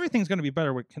mean, everything's going to be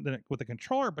better with a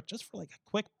controller, but just for like a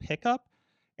quick pickup,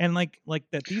 and like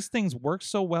that these things work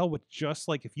so well with just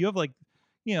like, if you have like,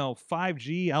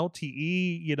 5G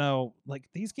LTE, like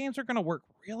these games are going to work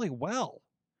really well,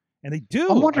 and they do.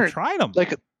 I'm wondering, I tried them.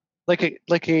 Like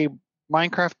a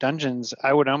Minecraft Dungeons.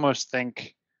 I would almost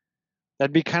think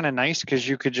that'd be kind of nice because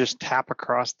you could just tap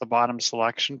across the bottom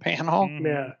selection panel.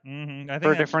 Yeah. I think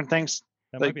for different things.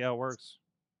 That might be how it works.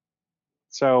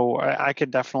 So I could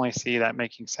definitely see that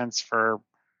making sense for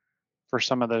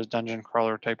some of those dungeon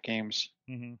crawler type games.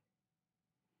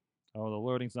 Oh, the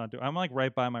loading's not doing. I'm like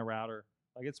right by my router.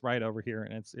 Like, it's right over here,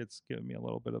 and it's giving me a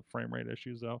little bit of frame rate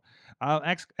issues though.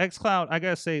 xCloud, I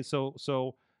gotta say,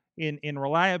 so in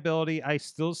reliability, I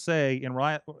still say in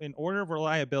order of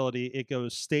reliability, it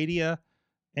goes Stadia,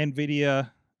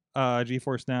 Nvidia,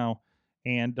 GeForce Now,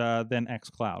 and then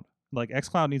xCloud. Like,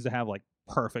 xCloud needs to have like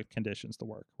perfect conditions to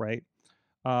work, right?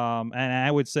 And I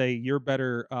would say you're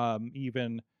better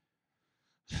even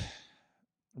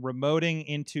remoting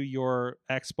into your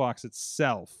Xbox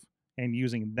itself and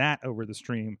using that over the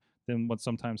stream than what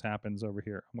sometimes happens over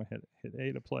here. I'm gonna hit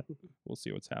A to play. We'll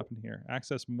see what's happening here.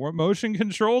 Access more motion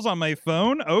controls on my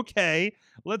phone. Okay,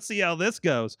 let's see how this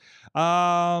goes.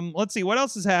 Let's see what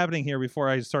else is happening here before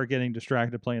I start getting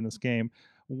distracted playing this game.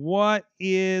 What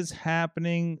is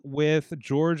happening with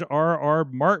George R.R.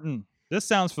 Martin? This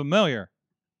sounds familiar.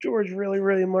 George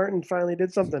really Martin finally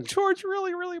did something. George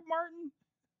really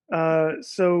Martin.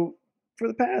 So for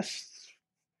the past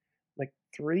like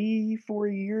 3-4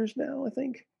 years now, I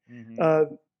think. Mhm.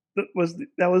 That was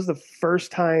the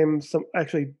first time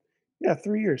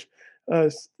 3 years.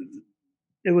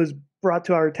 It was brought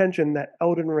to our attention that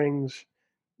Elden Rings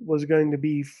was going to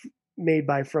be made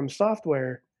by From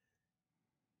Software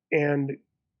and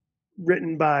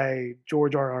written by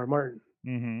George R.R. Martin,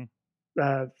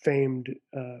 famed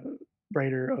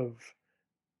writer of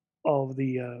all of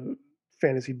the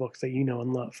fantasy books that you know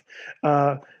and love.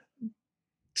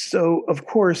 So of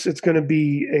course it's going to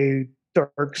be a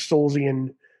Dark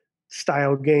Soulsian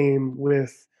style game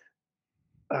with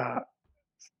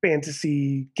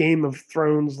fantasy Game of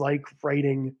Thrones like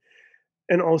writing,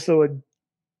 and also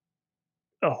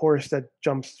a horse that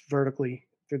jumps vertically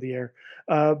through the air.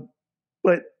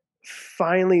 But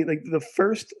finally, like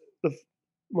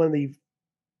one of the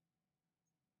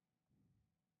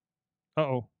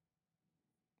Uh-oh.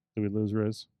 Did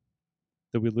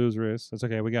we lose Riz? That's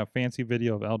okay. We got fancy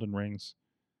video of Elden Rings.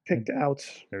 picked out.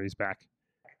 There, he's back.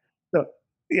 So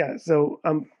yeah, so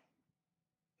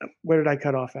where did I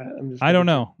cut off at? I don't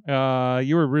know.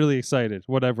 You were really excited,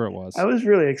 whatever it was. I was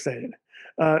really excited.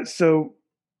 So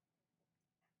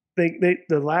the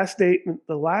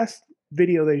last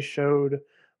video they showed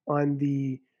on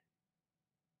the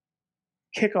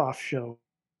kickoff show.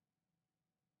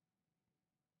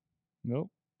 Nope.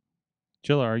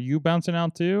 Chilla, are you bouncing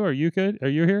out too? Are you good? Are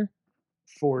you here?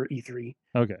 For E3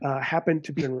 Okay. happened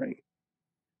to be in ring.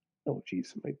 Oh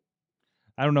geez,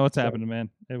 I don't know what's happening, man.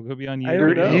 It could be on you. I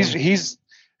don't know.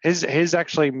 His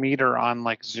actually meter on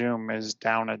like Zoom is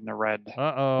down in the red.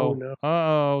 Uh-oh. no.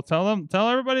 Uh-oh. Tell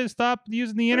everybody to stop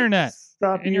using the internet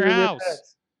Stop in your using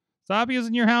house. Stop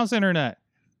using your house internet.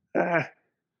 Ah,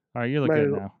 All right, you look Might good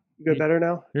as well. now. you good better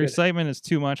now? Your Good. excitement is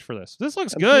too much for this. This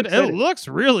looks I'm too good. It excited. looks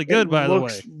really good, by the way.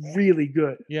 Looks really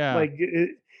good. Yeah. Like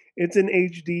it's an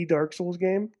HD Dark Souls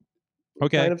game.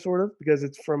 Okay. Kind of, sort of, because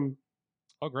it's from.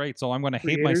 Oh, great. So I'm going to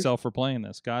hate Creators? myself for playing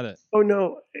this. Got it. Oh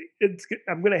no,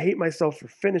 I'm gonna hate myself for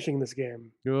finishing this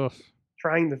game. Ugh.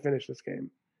 Trying to finish this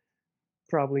game.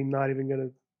 Probably not even gonna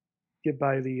get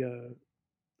by the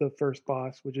first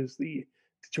boss, which is the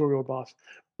tutorial boss.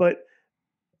 But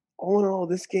all in all,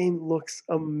 this game looks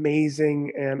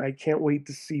amazing, and I can't wait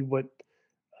to see what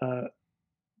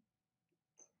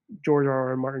George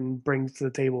R.R. Martin brings to the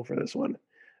table for this one.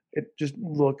 It just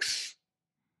looks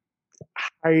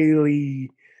highly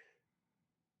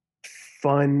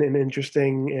fun and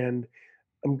interesting, and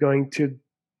I'm going to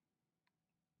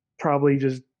probably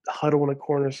just huddle in a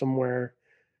corner somewhere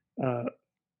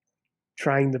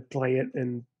trying to play it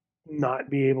and not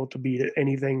be able to beat it,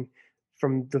 anything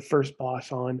from the first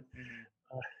boss on.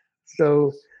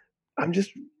 So I'm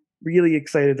just really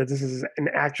excited that this is an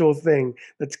actual thing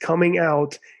that's coming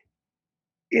out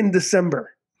in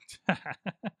December.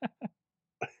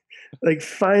 Like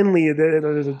finally,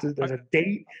 there's a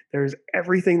date. There's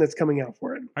everything that's coming out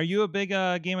for it. Are you a big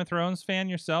Game of Thrones fan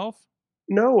yourself?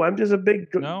 No, I'm just a big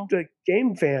No?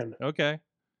 game fan. Okay.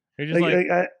 You're just like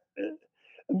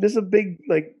I'm just a big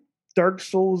Dark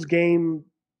Souls game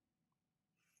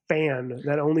fan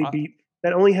that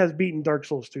only has beaten Dark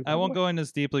Souls 2. I won't go into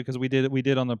this deeply because we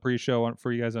did on the pre-show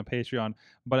for you guys on Patreon.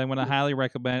 But I'm going to highly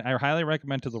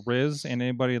recommend to the Riz and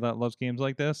anybody that loves games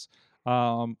like this,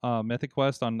 Mythic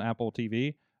Quest on Apple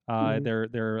TV.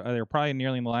 They're probably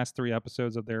nearly in the last 3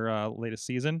 episodes of their latest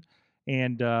season,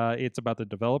 and it's about the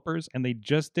developers. And they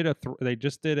just did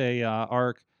a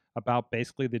arc about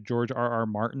basically the George R.R.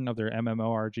 Martin of their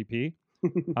MMORPG.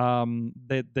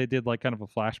 They did like kind of a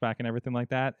flashback and everything like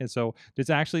that, and so it's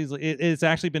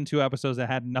actually been 2 episodes that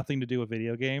had nothing to do with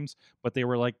video games, but they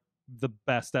were like the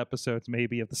best episodes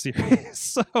maybe of the series.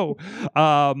 So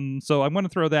I'm going to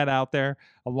throw that out there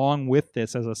along with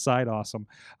this as a side awesome.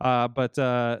 But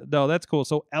no, that's cool.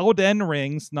 So Elden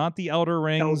Rings, not the Elder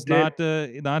Rings, not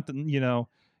the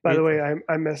By the way,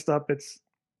 I messed up. It's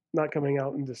not coming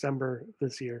out in December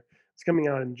this year. It's coming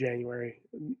out in January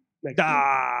next year.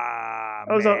 I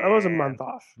was a month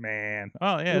off. Man.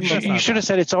 Oh yeah. You should have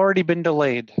said it's already been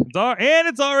delayed.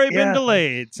 It's already been Yeah.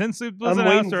 delayed since it was I'm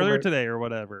announced waiting for earlier it. today or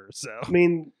whatever. So I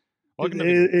mean, Welcome to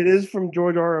it is from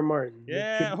George R.R. Martin. It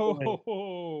yeah, could be ho, delayed. ho,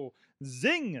 ho.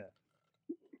 Zing.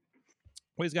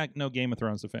 Well, he's got no Game of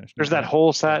Thrones to finish. There's No, that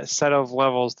whole set of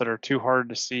levels that are too hard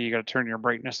to see. You got to turn your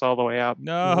brightness all the way up.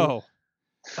 No.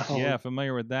 Oh, Yeah,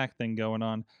 familiar with that thing going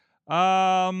on.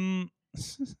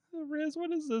 Riz,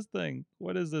 what is this thing?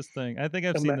 What is this thing? I think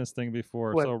I've A seen ma- this thing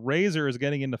before. what? So Razer is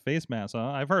getting into face masks, huh?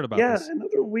 I've heard about Yeah, this.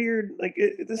 another weird. Like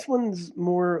this one's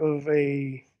more of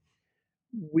a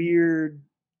weird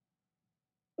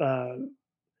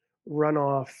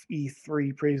runoff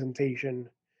E3 presentation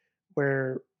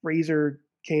where Razer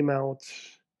came out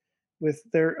with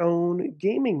their own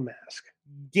gaming mask.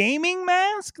 Gaming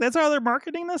mask? That's how they're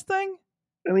marketing this thing?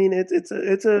 I mean, it's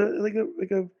a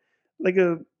like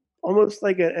a almost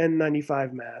like an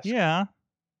N95 mask Yeah.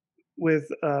 with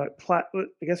I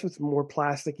guess it's more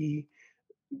plasticky,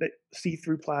 that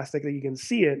see-through plastic that you can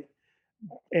see it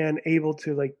and able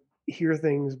to like hear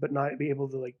things but not be able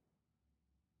to like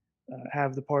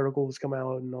have the particles come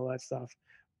out and all that stuff.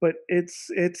 But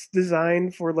it's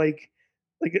designed for like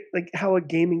how a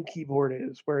gaming keyboard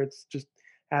is, where it's just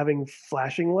having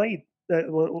flashing light that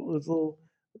with little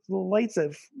lights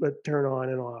that turn on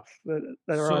and off that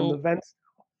are on the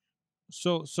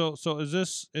So vents. so is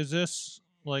this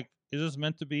like is this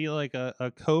meant to be like a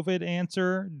COVID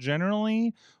answer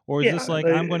generally? Or is Yeah, this like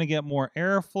I'm gonna get more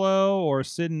airflow or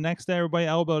sitting next to everybody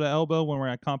elbow to elbow when we're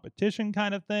at competition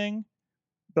kind of thing?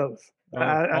 both. Oh,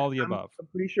 all the I'm above.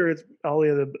 pretty sure it's all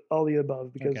the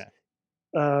above because Okay.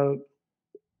 uh,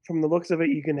 from the looks of it,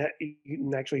 you can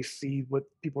actually see what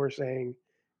people are saying.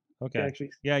 You can Okay.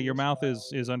 actually Yeah, see your the mouth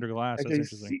style. is under glass. That's Actually,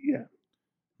 interesting. yeah,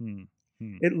 Hmm.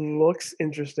 Hmm. it looks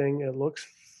interesting. It looks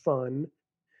fun,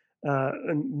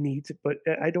 and neat, but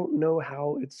I don't know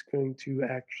how it's going to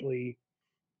actually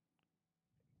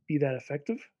be that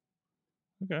effective.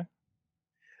 Okay.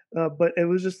 But it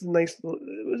was just a nice. It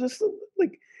was just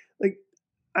like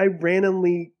I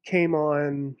randomly came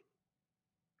on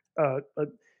uh, a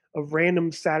a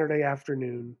random Saturday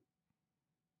afternoon,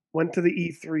 went to the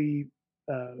E3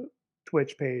 uh,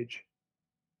 Twitch page,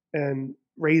 and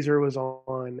Razer was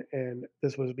on, and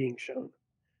this was being shown. I'm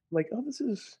like, oh, this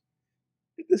is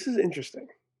interesting.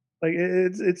 Like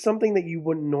it's something that you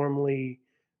wouldn't normally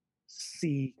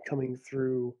see coming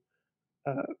through,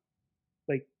 uh,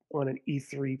 like on an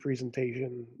E3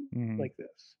 presentation Hmm. like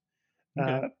this.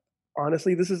 Okay. Uh,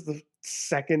 honestly, this is the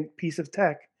second piece of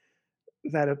tech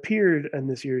that appeared in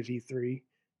this year's E3,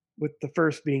 with the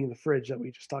first being the fridge that we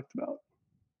just talked about.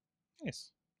 Nice.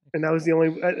 And that was the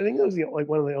only. I think that was the like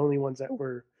one of the only ones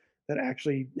that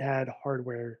actually had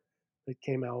hardware that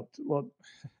came out. Well,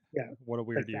 yeah, What a like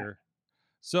weird that. year.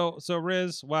 So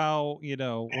Riz, while we're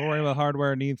worried about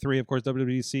hardware and E3, of course,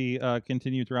 WWDC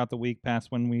continued throughout the week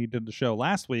past when we did the show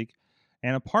last week.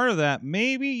 And a part of that,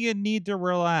 maybe you need to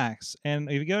relax. And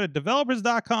if you go to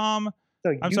developers.com,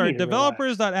 No, I'm you sorry, need to relax.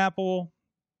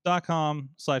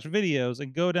 developers.apple.com/videos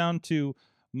and go down to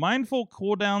mindful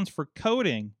cooldowns for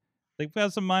coding. They've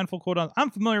got some mindful cooldowns. I'm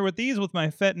familiar with these with my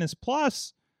Fitness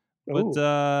Plus. But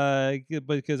Oh,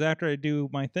 because after I do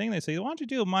my thing, they say, "Why don't you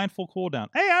do a mindful cooldown?"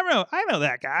 Hey, I know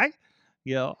that guy.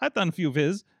 I've done a few of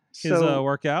his so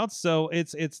workouts. So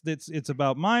it's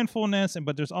about mindfulness,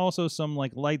 but there's also some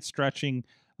like light stretching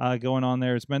going on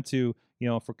there. It's meant to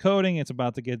for coding, it's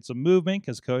about to get some movement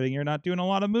because coding you're not doing a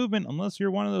lot of movement unless you're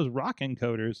one of those rockin'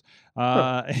 coders.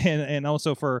 huh. And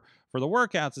also for the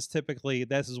workouts, it's typically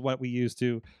this is what we use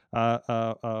to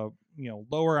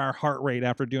lower our heart rate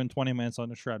after doing 20 minutes on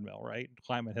the treadmill, right?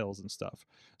 Climbing hills and stuff.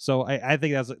 So I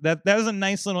think that was a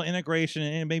nice little integration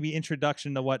and maybe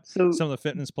introduction to what So some of the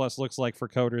Fitness Plus looks like for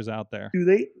coders out there. do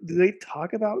they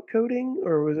talk about coding,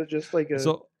 or was it just like a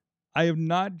So I have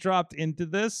not dropped into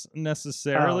this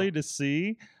necessarily oh to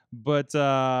see, but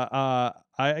I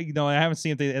haven't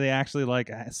seen if they actually like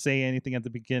say anything at the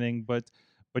beginning, but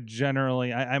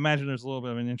generally I imagine there's a little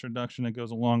bit of an introduction that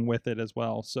goes along with it as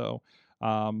well. So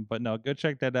but no, go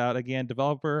check that out again,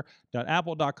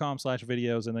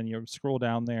 developer.apple.com/videos, and then you scroll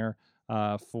down there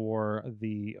for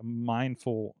the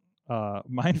mindful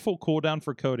cooldown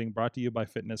for coding, brought to you by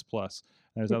Fitness Plus.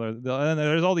 There's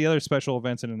there's all the other special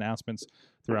events and announcements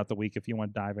throughout the week if you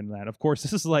want to dive into that. Of course,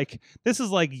 this is like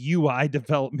UI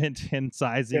development and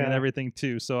sizing and yeah. everything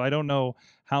too. So I don't know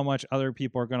how much other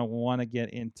people are going to want to get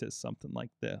into something like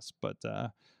this, but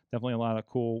definitely a lot of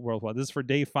cool worldwide. This is for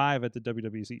day 5 at the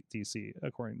WWDC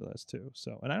according to this too.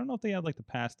 So, and I don't know if they have like the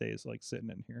past days like sitting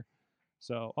in here.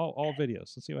 So all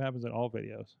videos. Let's see what happens at all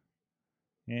videos.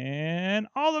 And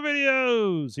all the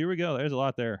videos. Here we go. There's a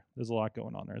lot there. There's a lot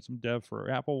going on there. Some dev for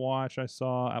Apple Watch. I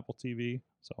saw Apple TV.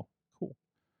 So cool.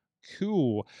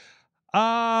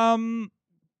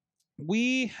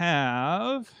 We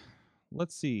have.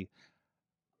 Let's see.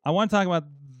 I want to talk about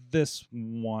this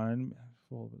one.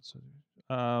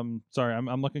 Sorry,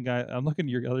 I'm looking at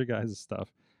your other guys' stuff.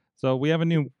 So we have a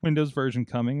new Windows version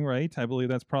coming, right? I believe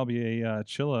that's probably a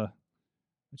Chilla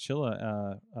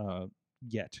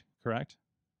Get, correct?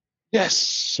 Yes.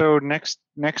 So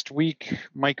next week,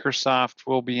 Microsoft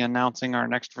will be announcing our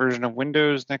next version of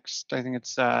Windows. I think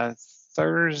it's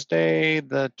Thursday,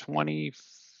 the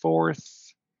 24th.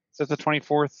 Is it the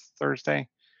 24th Thursday?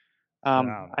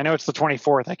 Wow. I know it's the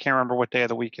 24th. I can't remember what day of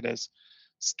the week it is.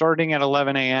 Starting at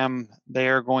 11 a.m., they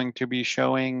are going to be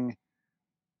showing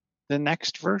the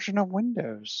next version of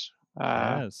Windows.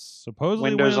 Yes,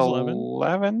 supposedly Windows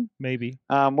 11, maybe.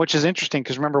 Which is interesting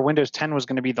because remember, Windows 10 was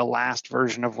going to be the last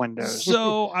version of Windows.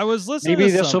 So I was listening.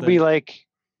 Maybe to this will be like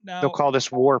now, they'll call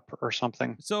this Warp or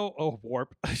something. So,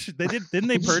 Warp. Didn't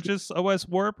they purchase OS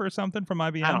Warp or something from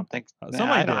IBM? I don't think.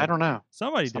 Somebody did. I don't know.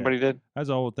 Somebody did. That was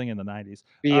a whole thing in the 90s.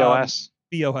 BOS.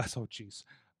 BOS. Oh, jeez.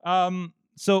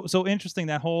 So interesting.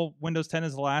 That whole Windows 10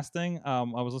 is the last thing. I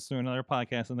was listening to another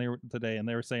podcast and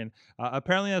they were saying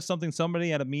apparently that's something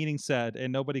somebody at a meeting said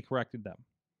and nobody corrected them.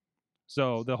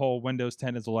 So the whole Windows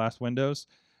 10 is the last Windows.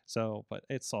 So, but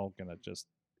it's all gonna it's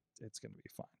gonna be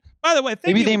fine. By the way,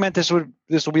 maybe they meant this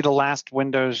will be the last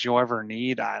Windows you'll ever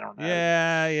need. I don't know.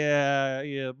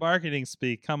 Yeah. Marketing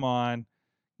speak. Come on.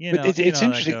 It's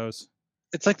interesting. How that goes.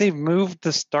 It's like they've moved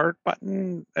the start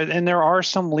button, and there are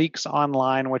some leaks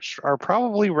online which are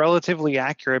probably relatively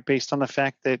accurate based on the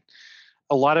fact that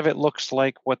a lot of it looks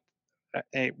like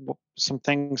some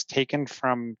things taken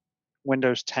from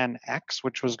Windows 10X,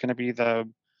 which was going to be the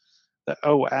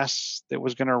OS that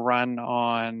was going to run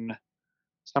on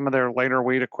some of their lighter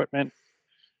weight equipment,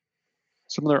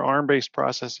 some of their ARM-based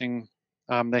processing.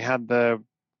 They had the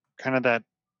kind of that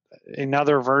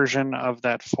another version of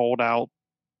that fold-out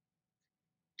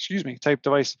type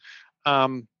device. They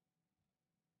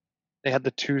had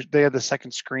the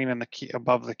second screen and the key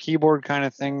above the keyboard kind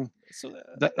of thing. So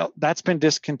that's been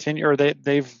discontinued, or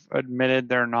they've admitted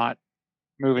they're not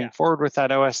moving forward with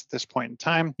that OS at this point in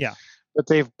time. Yeah. But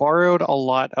they've borrowed a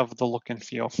lot of the look and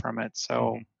feel from it.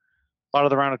 So a lot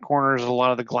of the rounded corners, a lot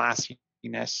of the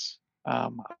glassiness.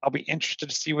 I'll be interested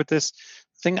to see what this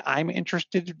thing I'm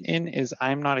interested in is.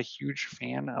 I'm not a huge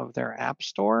fan of their app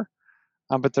store.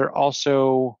 But they're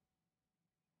also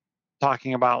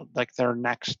talking about like their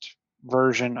next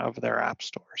version of their app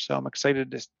store. So I'm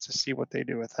excited to see what they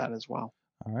do with that as well.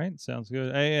 All right, sounds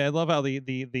good. I love how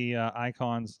the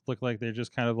icons look like they're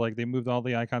just kind of like they moved all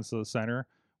the icons to the center,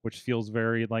 which feels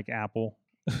very like Apple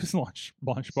launch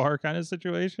bar kind of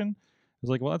situation. It's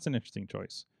like, well, that's an interesting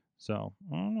choice. So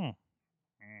I don't know.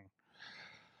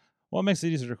 Well, it makes it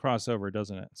easier to cross over,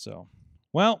 doesn't it? So,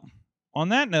 well. On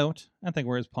that note, I think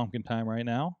we're at pumpkin time right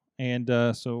now. And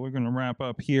so we're going to wrap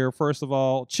up here. First of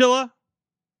all, Chilla,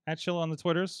 at Chilla on the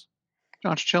Twitters.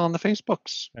 Josh Chill on the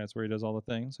Facebooks. That's where he does all the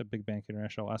things at Big Bank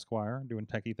International Esquire, doing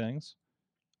techie things,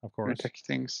 of course. Techie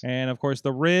things. And, of course,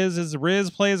 the Riz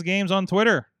plays games on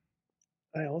Twitter.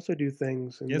 I also do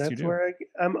things. And yes, that's where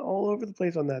I'm all over the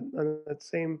place on that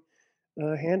same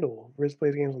handle. Riz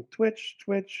plays games on Twitch,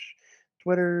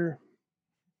 Twitter,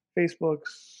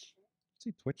 Facebooks.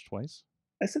 See Twitch twice.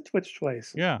 I said Twitch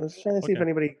twice. Yeah. I was trying to see if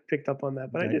anybody picked up on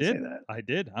that, but I did say that. I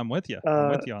did. I'm with you. I'm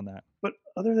with you on that. But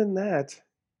other than that,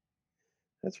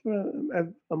 that's what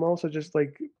I'm also just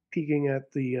like peeking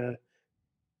at the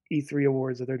E3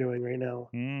 awards that they're doing right now.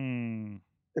 And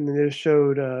then they just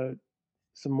showed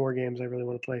some more games I really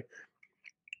want to play,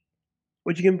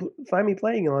 which you can find me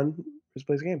playing on Riz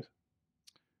Plays Games.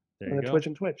 There you go. Twitch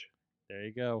and Twitch. There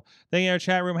you go. Thank you, our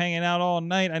chat room hanging out all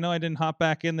night. I know I didn't hop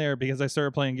back in there because I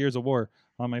started playing Gears of War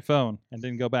on my phone and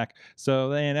didn't go back. So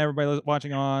then everybody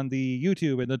watching on the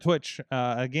YouTube and the Twitch,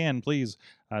 again, please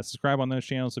subscribe on those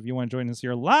channels if you want to join us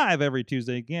here live every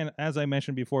Tuesday. Again, as I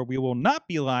mentioned before, we will not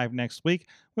be live next week.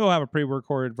 We'll have a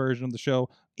pre-recorded version of the show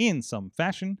in some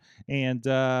fashion, and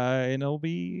it'll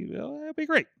be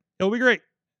great. It'll be great.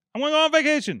 I'm going to go on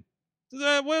vacation.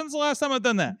 When's the last time I've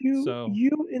done that?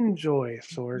 You enjoy,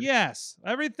 Sorg. Yes,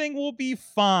 everything will be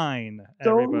fine.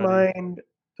 Don't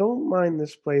mind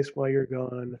this place while you're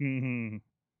gone. Mm-hmm.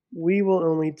 We will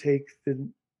only take the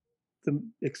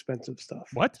expensive stuff.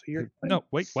 What? So no,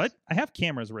 wait, what? I have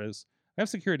cameras, Riz. I have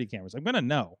security cameras. I'm gonna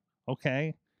know.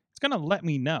 Okay, it's gonna let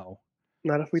me know.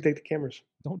 Not if we take the cameras.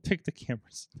 Don't take the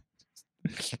cameras.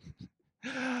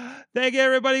 Thank you,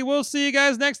 everybody. We'll see you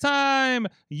guys next time.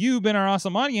 You've been our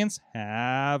awesome audience.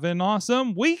 Have an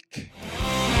awesome week.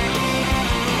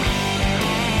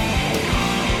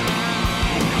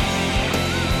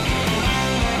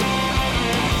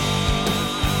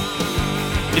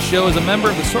 This show is a member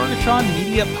of the Sorgatron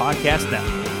Media Podcast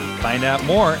Network. Find out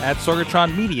more at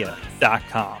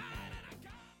sorgatronmedia.com.